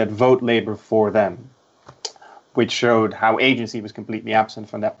 where they said, vote Labour for them, which showed how agency was completely absent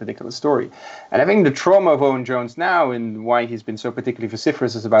from that particular story. And I think the trauma of Owen Jones now, and why he's been so particularly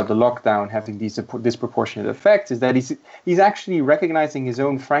vociferous about the lockdown having these disproportionate effects, is that he's actually recognizing his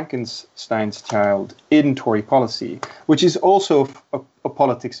own Frankenstein's child in Tory policy, which is also a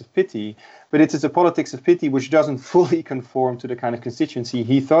politics of pity, but it is a politics of pity which doesn't fully conform to the kind of constituency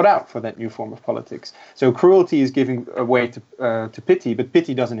he thought out for that new form of politics. So cruelty is giving way to pity, but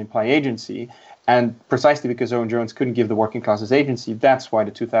pity doesn't imply agency. And precisely because Owen Jones couldn't give the working classes agency, that's why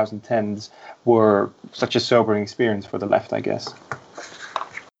the 2010s were such a sobering experience for the left, I guess.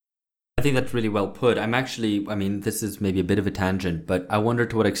 I think that's really well put. This is maybe a bit of a tangent, but I wonder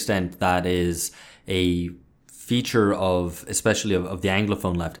to what extent that is a feature of, especially of the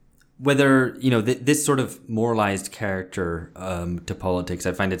Anglophone left. Whether, this sort of moralized character to politics,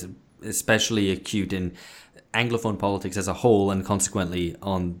 I find it especially acute in Anglophone politics as a whole, and consequently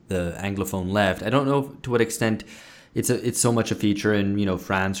on the Anglophone left. I don't know to what extent it's so much a feature in, you know,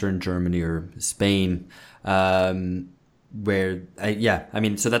 France or in Germany or Spain, where I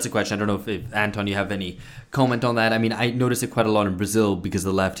mean, so that's a question. I don't know if Anton, you have any comment on that. I mean, I notice it quite a lot in Brazil because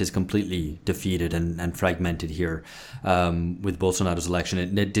the left is completely defeated and fragmented here with Bolsonaro's election.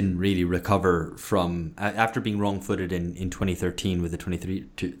 It didn't really recover from after being wrong-footed in 2013 with the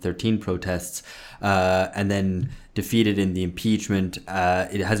 2013 protests, and then defeated in the impeachment.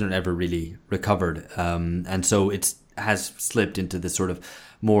 It hasn't ever really recovered, and so it has slipped into this sort of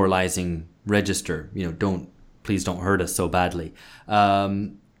moralizing register. You know, please don't hurt us so badly.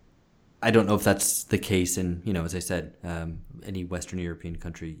 I don't know if that's the case in, you know, as I said, any Western European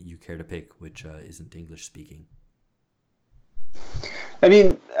country you care to pick, which isn't English speaking. I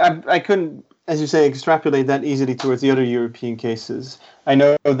mean, I couldn't, as you say, extrapolate that easily towards the other European cases. I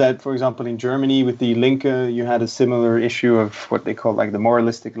know that, for example, in Germany with the Linke, you had a similar issue of what they call like the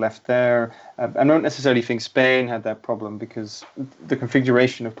moralistic left there. I don't necessarily think Spain had that problem because the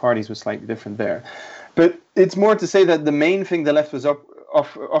configuration of parties was slightly different there. But it's more to say that the main thing the left was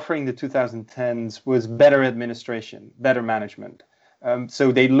offering the 2010s was better administration, better management.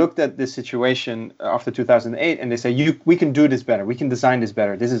 So they looked at this situation after 2008 and they say, we can do this better. We can design this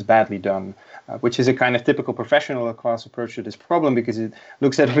better. This is badly done, which is a kind of typical professional class approach to this problem because it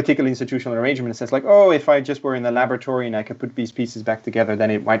looks at a particular institutional arrangement and says like, oh, if I just were in the laboratory and I could put these pieces back together,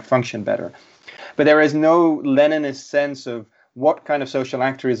 then it might function better. But there is no Leninist sense of what kind of social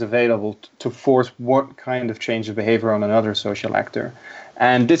actor is available to force what kind of change of behavior on another social actor.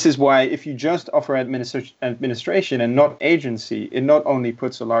 And this is why if you just offer administration and not agency, it not only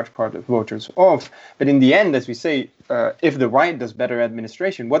puts a large part of voters off, but in the end, as we say, if the right does better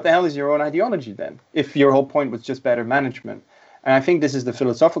administration, what the hell is your own ideology then? If your whole point was just better management. And I think this is the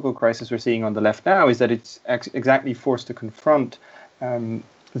philosophical crisis we're seeing on the left now, is that it's exactly forced to confront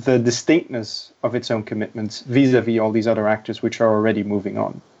the distinctness of its own commitments vis-a-vis all these other actors which are already moving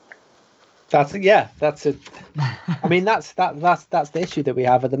on. That's the issue that we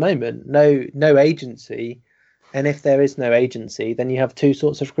have at the moment. No agency, and if there is no agency, then you have two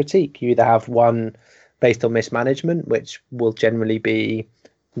sorts of critique. You either have one based on mismanagement, which will generally be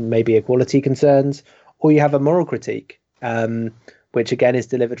maybe equality concerns, or you have a moral critique, which again is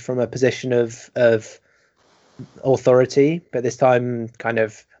delivered from a position of authority, but this time kind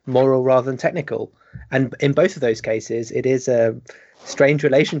of moral rather than technical. And in both of those cases, it is a strange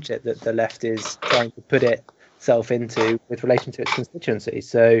relationship that the left is trying to put itself into with relation to its constituency.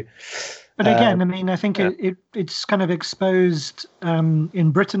 So, but again, I mean, I think it's kind of exposed in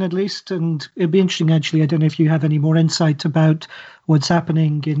Britain at least, and it'd be interesting actually. I don't know if you have any more insight about what's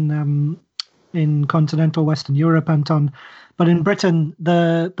happening in continental Western Europe, Anton. But in Britain,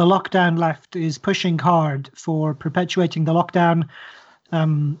 the lockdown left is pushing hard for perpetuating the lockdown.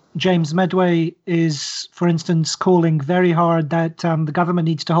 James Medway is, for instance, calling very hard that the government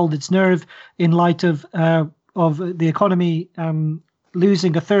needs to hold its nerve in light of the economy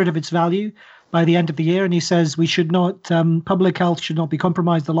losing a third of its value by the end of the year. And he says we should not, public health should not be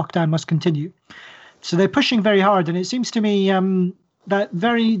compromised. The lockdown must continue. So they're pushing very hard. And it seems to me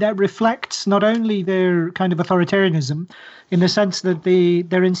that reflects not only their kind of authoritarianism in the sense that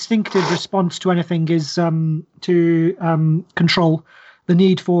their instinctive response to anything is to control, the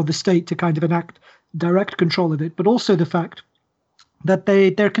need for the state to kind of enact direct control of it, but also the fact that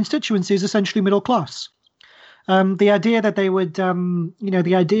their constituency is essentially middle class. The idea that they would,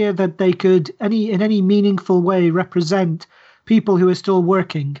 the idea that they could in any meaningful way represent people who are still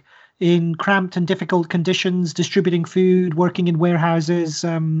working in cramped and difficult conditions, distributing food, working in warehouses,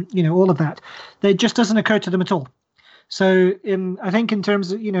 all of that, that just doesn't occur to them at all. So I think in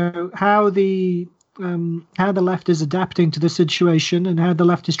terms of, how the left is adapting to the situation and how the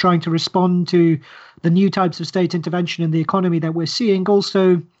left is trying to respond to the new types of state intervention in the economy that we're seeing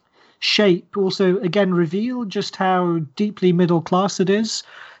also again reveal just how deeply middle class it is,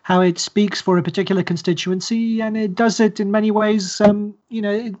 how it speaks for a particular constituency, and it does it in many ways,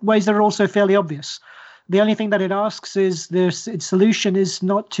 ways that are also fairly obvious. The only thing that it asks is its solution is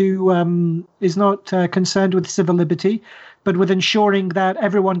not concerned with civil liberty, but with ensuring that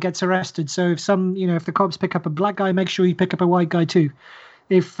everyone gets arrested. So if the cops pick up a black guy, make sure you pick up a white guy too.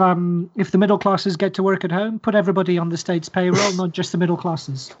 If the middle classes get to work at home, put everybody on the state's payroll, not just the middle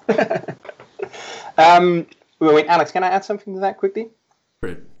classes. Wait, Alex, can I add something to that quickly?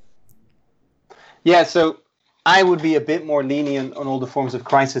 Great. Yeah, so I would be a bit more lenient on all the forms of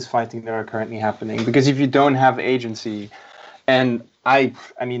crisis fighting that are currently happening, because if you don't have agency, and I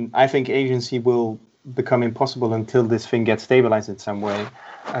think agency will become impossible until this thing gets stabilized in some way.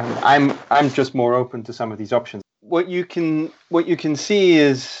 I'm just more open to some of these options. what you can see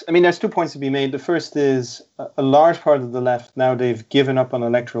is, I mean, there's 2 points to be made. The first is a large part of the left, now they've given up on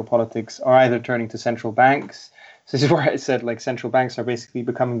electoral politics, are either turning to central banks. So this is where I said, like, central banks are basically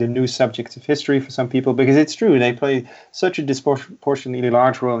becoming the new subjects of history for some people, because it's true, they play such a disproportionately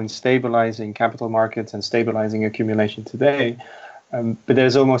large role in stabilizing capital markets and stabilizing accumulation today. But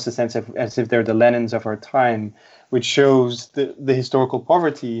there's almost a sense of as if they're the Lenins of our time, which shows the historical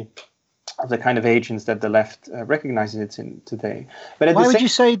poverty of the kind of agents that the left recognizes it's in today. But why would you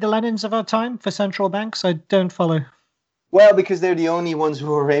say the Lenins of our time for central banks? I don't follow. Well, because they're the only ones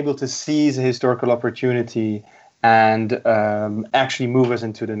who are able to seize a historical opportunity and actually move us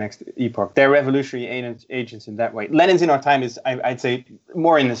into the next epoch. They're revolutionary agents in that way. Lenin's in our time is, I'd say,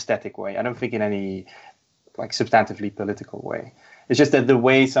 more in an aesthetic way. I don't think in any like substantively political way. It's just that the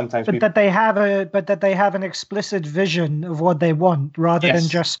way sometimes that they have an explicit vision of what they want rather than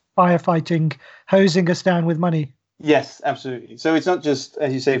just firefighting, hosing us down with money. Yes, absolutely. So it's not just,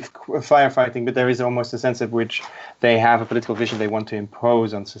 as you say, firefighting, but there is almost a sense of which they have a political vision they want to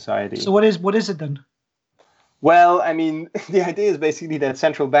impose on society. So what is it then? Well, I mean, the idea is basically that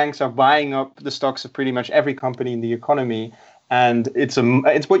central banks are buying up the stocks of pretty much every company in the economy. And it's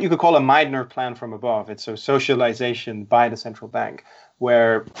what you could call a Meidner plan from above. It's a socialization by the central bank,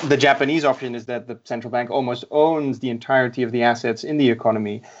 where the Japanese option is that the central bank almost owns the entirety of the assets in the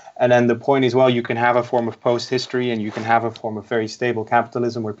economy. And then the point is, well, you can have a form of post-history and you can have a form of very stable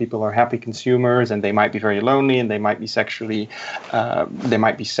capitalism where people are happy consumers and they might be very lonely and they might be sexually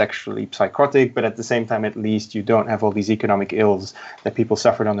psychotic, but at the same time, at least you don't have all these economic ills that people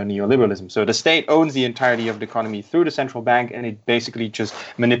suffered under neoliberalism. So the state owns the entirety of the economy through the central bank, and it basically just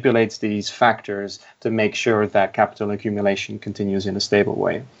manipulates these factors to make sure that capital accumulation continues in a stable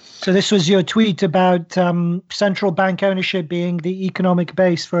way. So this was your tweet about central bank ownership being the economic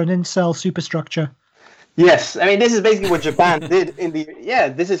base for an incel superstructure. Yes, I mean, this is basically what Japan did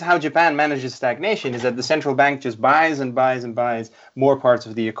this is how Japan manages stagnation, is that the central bank just buys and buys and buys more parts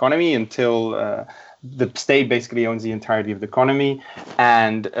of the economy until the state basically owns the entirety of the economy.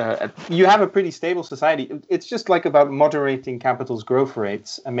 And you have a pretty stable society. It's just like about moderating capital's growth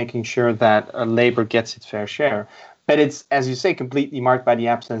rates and making sure that labor gets its fair share. But it's, as you say, completely marked by the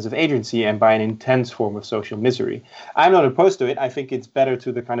absence of agency and by an intense form of social misery. I'm not opposed to it. I think it's better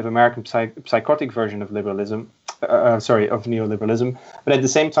to the kind of American psychotic version of liberalism, of neoliberalism. But at the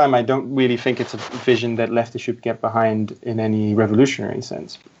same time, I don't really think it's a vision that leftists should get behind in any revolutionary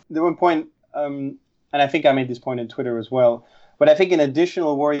sense. The one point, and I think I made this point on Twitter as well, but I think an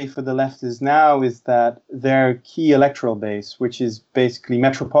additional worry for the leftists now is that their key electoral base, which is basically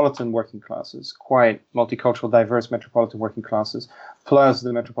metropolitan working classes, quite multicultural, diverse metropolitan working classes, plus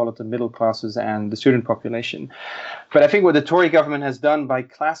the metropolitan middle classes and the student population. But I think what the Tory government has done by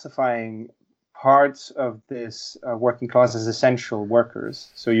classifying parts of this working class as essential workers,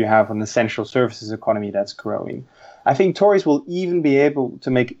 so you have an essential services economy that's growing, I think Tories will even be able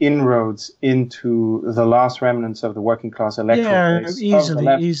to make inroads into the last remnants of the working class electoral base.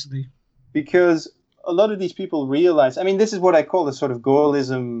 Easily. Because a lot of these people realize, I mean, this is what I call the sort of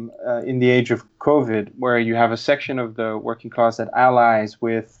Gaullism in the age of COVID, where you have a section of the working class that allies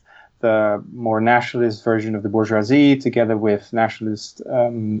with the more nationalist version of the bourgeoisie, together with the nationalist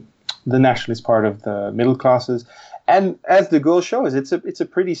part of the middle classes. And as the goal shows, it's a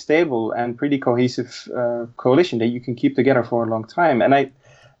pretty stable and pretty cohesive coalition that you can keep together for a long time. And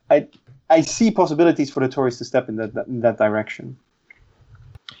I see possibilities for the Tories to step in that direction.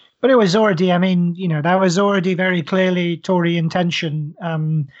 But it was already, that was already very clearly Tory intention.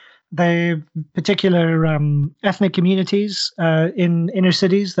 The particular ethnic communities in inner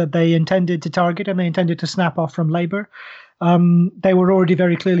cities that they intended to target and they intended to snap off from Labour, they were already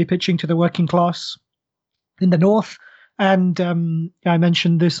very clearly pitching to the working class in the north. And I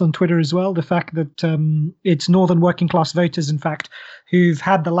mentioned this on Twitter as well, the fact that it's northern working class voters, in fact, who've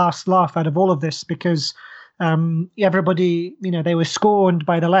had the last laugh out of all of this, because everybody, they were scorned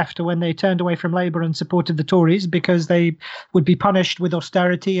by the left when they turned away from Labour and supported the Tories, because they would be punished with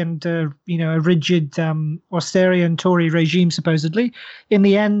austerity and, a rigid Austerian Tory regime, supposedly. In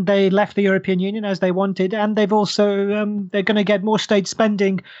the end, they left the European Union as they wanted, and they've also, they're going to get more state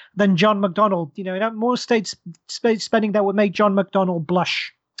spending than John McDonnell, more state spending that would make John McDonnell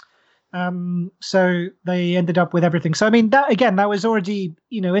blush. So they ended up with everything. So, that was already,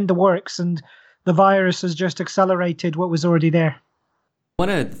 in the works, and the virus has just accelerated what was already there. I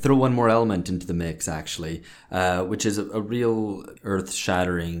want to throw one more element into the mix, actually, which is a real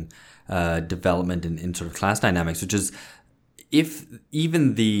earth-shattering development in sort of class dynamics, which is if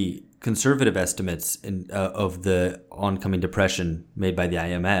even the conservative estimates of the oncoming depression made by the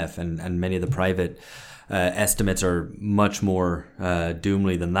IMF and many of the private estimates are much more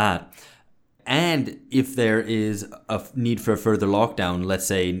doomly than that. And if there is a need for a further lockdown, let's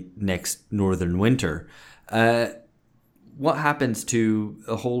say next northern winter, what happens to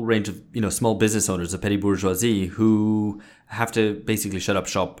a whole range of small business owners, the petty bourgeoisie, who have to basically shut up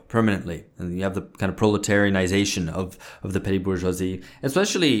shop permanently? And you have the kind of proletarianization of the petty bourgeoisie,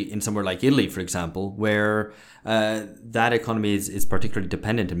 especially in somewhere like Italy, for example, where that economy is particularly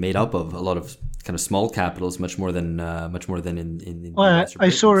dependent and made up of a lot of kind of small capitals, much more than in well, I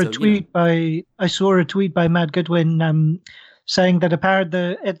saw a tweet by Matt Goodwin saying that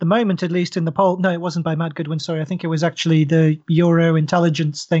at the moment, at least in the poll, no, it wasn't by Matt Goodwin. Sorry, I think it was actually the Euro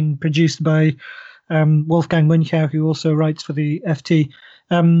intelligence thing produced by Wolfgang Müncher, who also writes for the FT.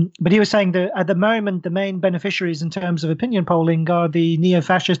 But he was saying that at the moment, the main beneficiaries in terms of opinion polling are the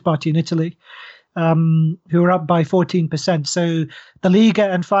neo-fascist party in Italy, who are up by 14%. So the Liga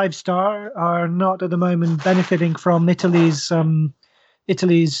and Five Star are not at the moment benefiting from Italy's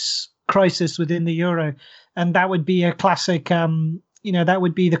crisis within the euro. And that would be a classic, that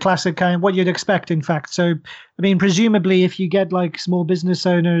would be the classic kind of what you'd expect, in fact. So, I mean, presumably, if you get like small business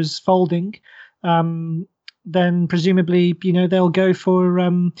owners folding, then presumably, they'll go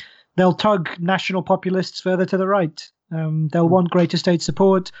for, they'll tug national populists further to the right. They'll want greater state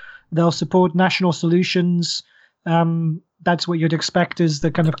support. They'll support national solutions. That's what you'd expect is the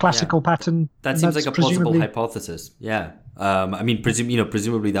kind of classical pattern. That seems like a plausible hypothesis. Yeah. I mean,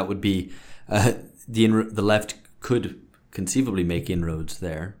 presumably that would be the left could conceivably make inroads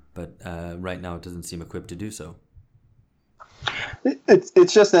there, but right now it doesn't seem equipped to do so.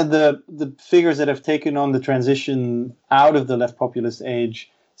 It's just that the figures that have taken on the transition out of the left populist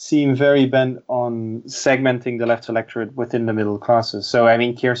age seem very bent on segmenting the left electorate within the middle classes. So, I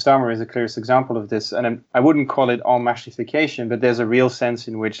mean, Keir Starmer is a clearest example of this. And I wouldn't call it en massification, but there's a real sense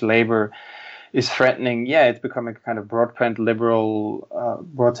in which Labour is threatening, it's becoming a kind of broad-tent liberal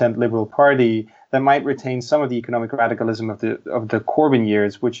party that might retain some of the economic radicalism of the Corbyn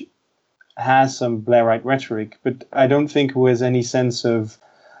years, which has some Blairite rhetoric, but I don't think who has any sense of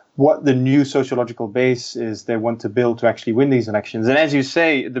what the new sociological base is they want to build to actually win these elections. And as you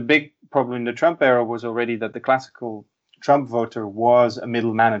say, the big problem in the Trump era was already that the classical Trump voter was a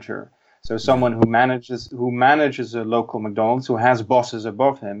middle manager. So someone who manages a local McDonald's, who has bosses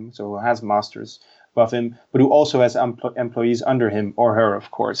above him, so who has masters above him, but who also has employees under him or her,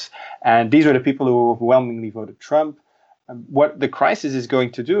 of course. And these are the people who overwhelmingly voted Trump. What the crisis is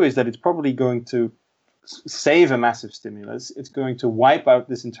going to do is that it's probably going to save a massive stimulus. It's going to wipe out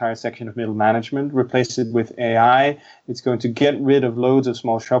this entire section of middle management, replace it with AI. It's going to get rid of loads of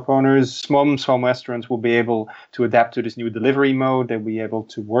small shop owners. Some restaurants will be able to adapt to this new delivery mode. They'll be able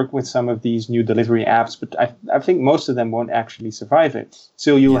to work with some of these new delivery apps, but I think most of them won't actually survive it.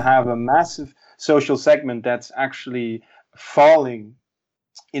 So you'll have a massive social segment that's actually falling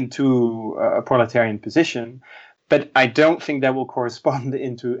into a proletarian position. But I don't think that will correspond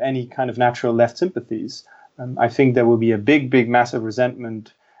into any kind of natural left sympathies. I think there will be a big, massive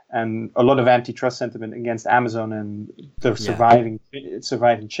resentment and a lot of antitrust sentiment against Amazon and the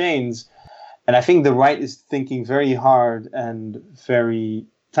surviving chains. And I think the right is thinking very hard and very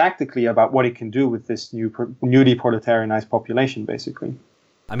tactically about what it can do with this newly proletarianized population, basically.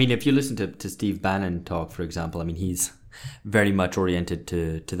 I mean, if you listen to Steve Bannon talk, for example, I mean, he's very much oriented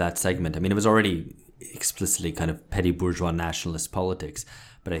to that segment. I mean, it was already explicitly kind of petty bourgeois nationalist politics,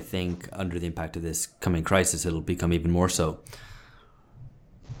 but I think under the impact of this coming crisis, it'll become even more so.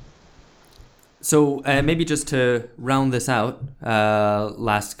 So maybe just to round this out,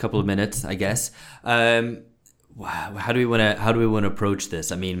 last couple of minutes, I guess. How do we want to approach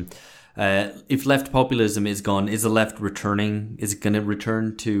this? I mean, if left populism is gone, is the left returning? Is it going to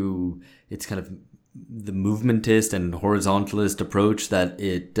return to its kind of the movementist and horizontalist approach that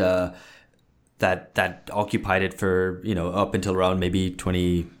it that occupied it for up until around maybe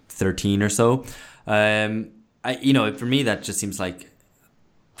 2013 or so? For me that just seems like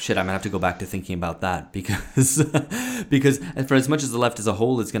shit. I'm gonna have to go back to thinking about that because for as much as the left as a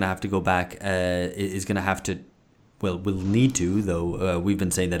whole is gonna have to go back, is gonna have to. Well, we'll need to, though we've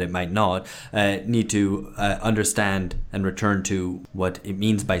been saying that it might not, need to understand and return to what it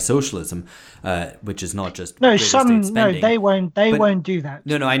means by socialism, which is not just they won't do that.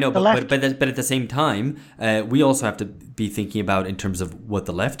 No, I know, but at the same time, we also have to be thinking about in terms of what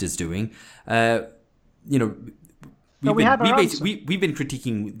the left is doing. We've been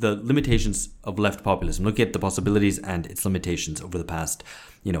critiquing the limitations of left populism, looking at the possibilities and its limitations over the past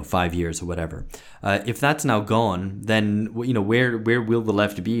 5 years or whatever. If that's now gone, then where will the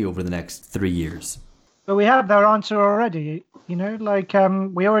left be over the next 3 years? But we have their answer already. We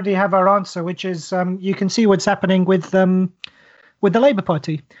already have our answer, which is you can see what's happening with the Labour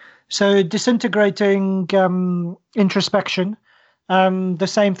Party. So disintegrating introspection. The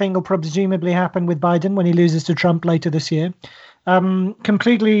same thing will presumably happen with Biden when he loses to Trump later this year.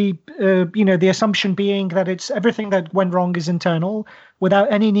 Completely, the assumption being that it's everything that went wrong is internal,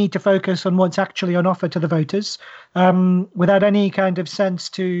 without any need to focus on what's actually on offer to the voters, without any kind of sense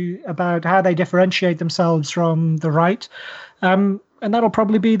about how they differentiate themselves from the right. And that'll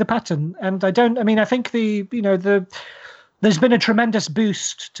probably be the pattern. And I think there's been a tremendous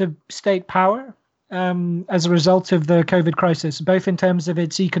boost to state power as a result of the COVID crisis, both in terms of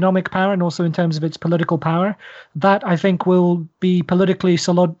its economic power and also in terms of its political power. That, I think, will be politically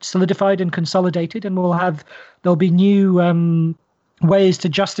solidified and consolidated, and there'll be new ways to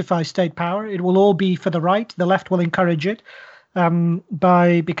justify state power. It will all be for the right. The left will encourage it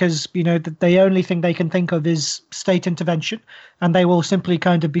because the only thing they can think of is state intervention, and they will simply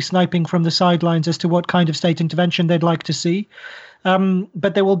kind of be sniping from the sidelines as to what kind of state intervention they'd like to see.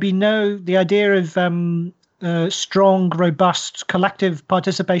 But there will be the idea of strong, robust, collective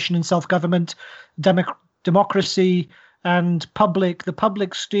participation in self-government, democracy, and the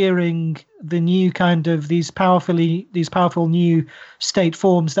public steering the new kind of these powerful new state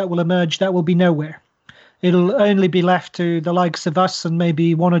forms that will emerge. That will be nowhere. It'll only be left to the likes of us and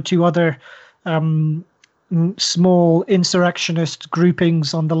maybe one or two other small insurrectionist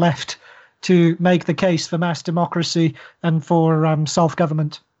groupings on the left to make the case for mass democracy and for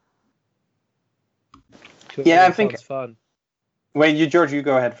self-government. Yeah, I think. Fun. Wait, George, you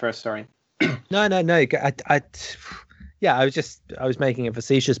go ahead first. Sorry. No. I was making a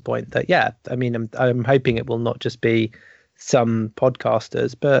facetious point that I'm hoping it will not just be some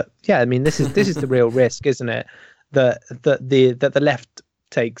podcasters, but this is the real risk, isn't it? That the left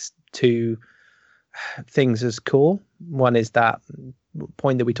takes two things as core. One is that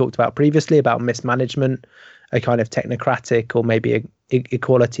point that we talked about previously about mismanagement, a kind of technocratic or maybe a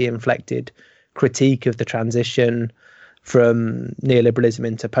equality inflected critique of the transition from neoliberalism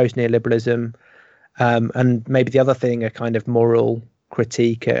into post-neoliberalism, and maybe the other thing, a kind of moral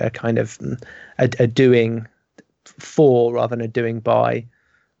critique, a kind of a doing for rather than a doing by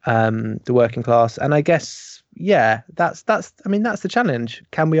the working class. And I guess that's the challenge.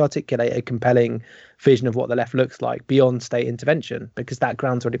 Can we articulate a compelling vision of what the left looks like beyond state intervention, because that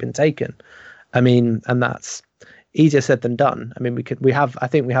ground's already been taken? And that's easier said than done. We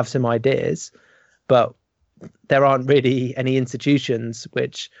have some ideas, but there aren't really any institutions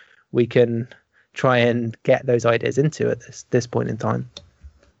which we can try and get those ideas into at this point in time.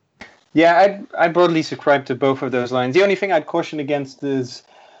 Yeah, I broadly subscribe to both of those lines. The only thing I'd caution against is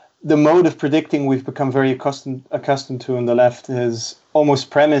the mode of predicting we've become very accustomed to on the left is almost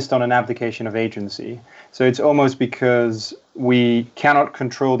premised on an abdication of agency. So it's almost because we cannot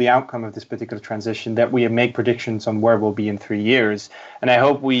control the outcome of this particular transition that we make predictions on where we'll be in 3 years. And I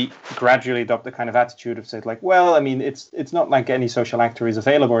hope we gradually adopt the kind of attitude of say, it's not like any social actor is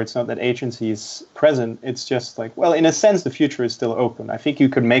available. It's not that agency is present. It's just in a sense, the future is still open. I think you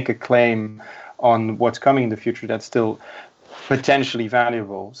could make a claim on what's coming in the future that's still potentially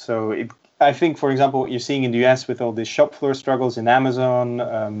valuable. So I think, for example, what you're seeing in the US with all these shop floor struggles in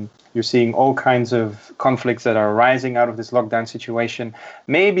Amazon, you're seeing all kinds of conflicts that are arising out of this lockdown situation.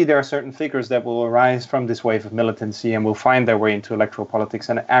 Maybe there are certain figures that will arise from this wave of militancy and will find their way into electoral politics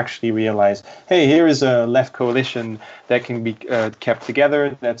and actually realize, hey, here is a left coalition that can be kept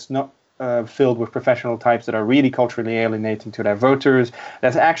together, that's not filled with professional types that are really culturally alienating to their voters,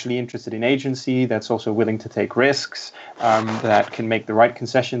 that's actually interested in agency, that's also willing to take risks, that can make the right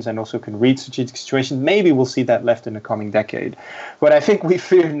concessions and also can read strategic situations. Maybe we'll see that left in the coming decade. What I think we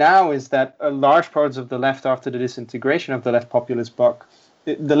fear now is that large parts of the left, after the disintegration of the left populist bloc,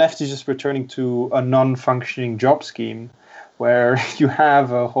 the left is just returning to a non-functioning job scheme where you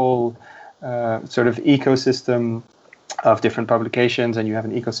have a whole sort of ecosystem of different publications, and you have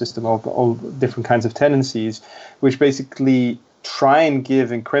an ecosystem of all different kinds of tendencies, which basically try and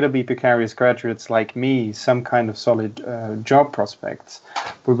give incredibly precarious graduates like me some kind of solid job prospects,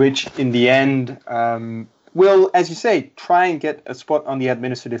 for which in the end will, as you say, try and get a spot on the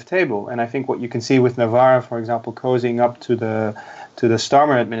administrative table. And I think what you can see with Navarra, for example, cozying up to the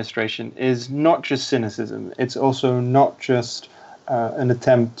Starmer administration is not just cynicism. It's also not just an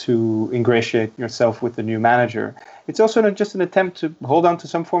attempt to ingratiate yourself with the new manager. It's also not just an attempt to hold on to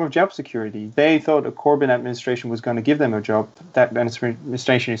some form of job security. They thought a Corbyn administration was going to give them a job. That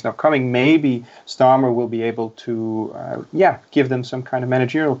administration is not coming. Maybe Starmer will be able to, give them some kind of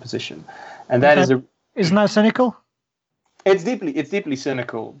managerial position. And that is Isn't that cynical? It's deeply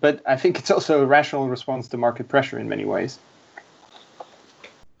cynical, but I think it's also a rational response to market pressure in many ways.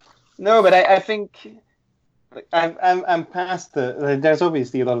 No, but I think I'm past the. There's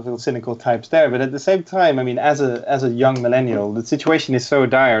obviously a lot of little cynical types there, but at the same time, I mean, as a young millennial, the situation is so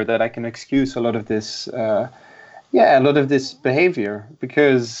dire that I can excuse a lot of this. A lot of this behavior,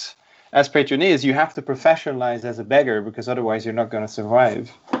 because as patroneers, you have to professionalize as a beggar, because otherwise you're not going to survive.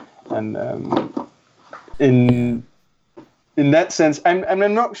 And in that sense,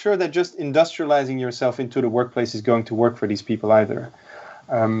 I'm not sure that just industrializing yourself into the workplace is going to work for these people either.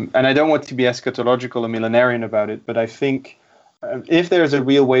 And I don't want to be eschatological or millenarian about it, but I think if there's a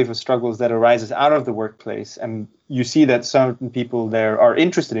real wave of struggles that arises out of the workplace, and you see that certain people there are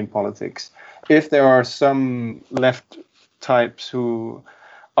interested in politics, if there are some left types who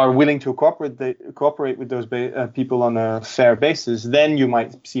are willing to cooperate with those people on a fair basis, then you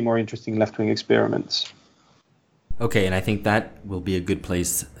might see more interesting left-wing experiments. Okay, and I think that will be a good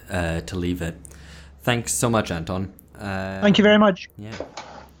place to leave it. Thanks so much, Anton. Thank you very much. Yeah.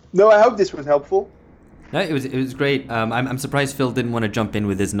 No, I hope this was helpful. No, it was great. I'm surprised Phil didn't want to jump in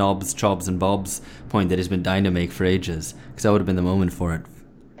with his knobs, chobs, and bobs point that he's been dying to make for ages, because that would have been the moment for it.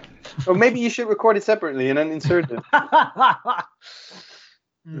 Or maybe you should record it separately and then insert it.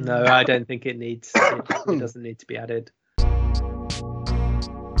 No, I don't think it needs. It doesn't need to be added.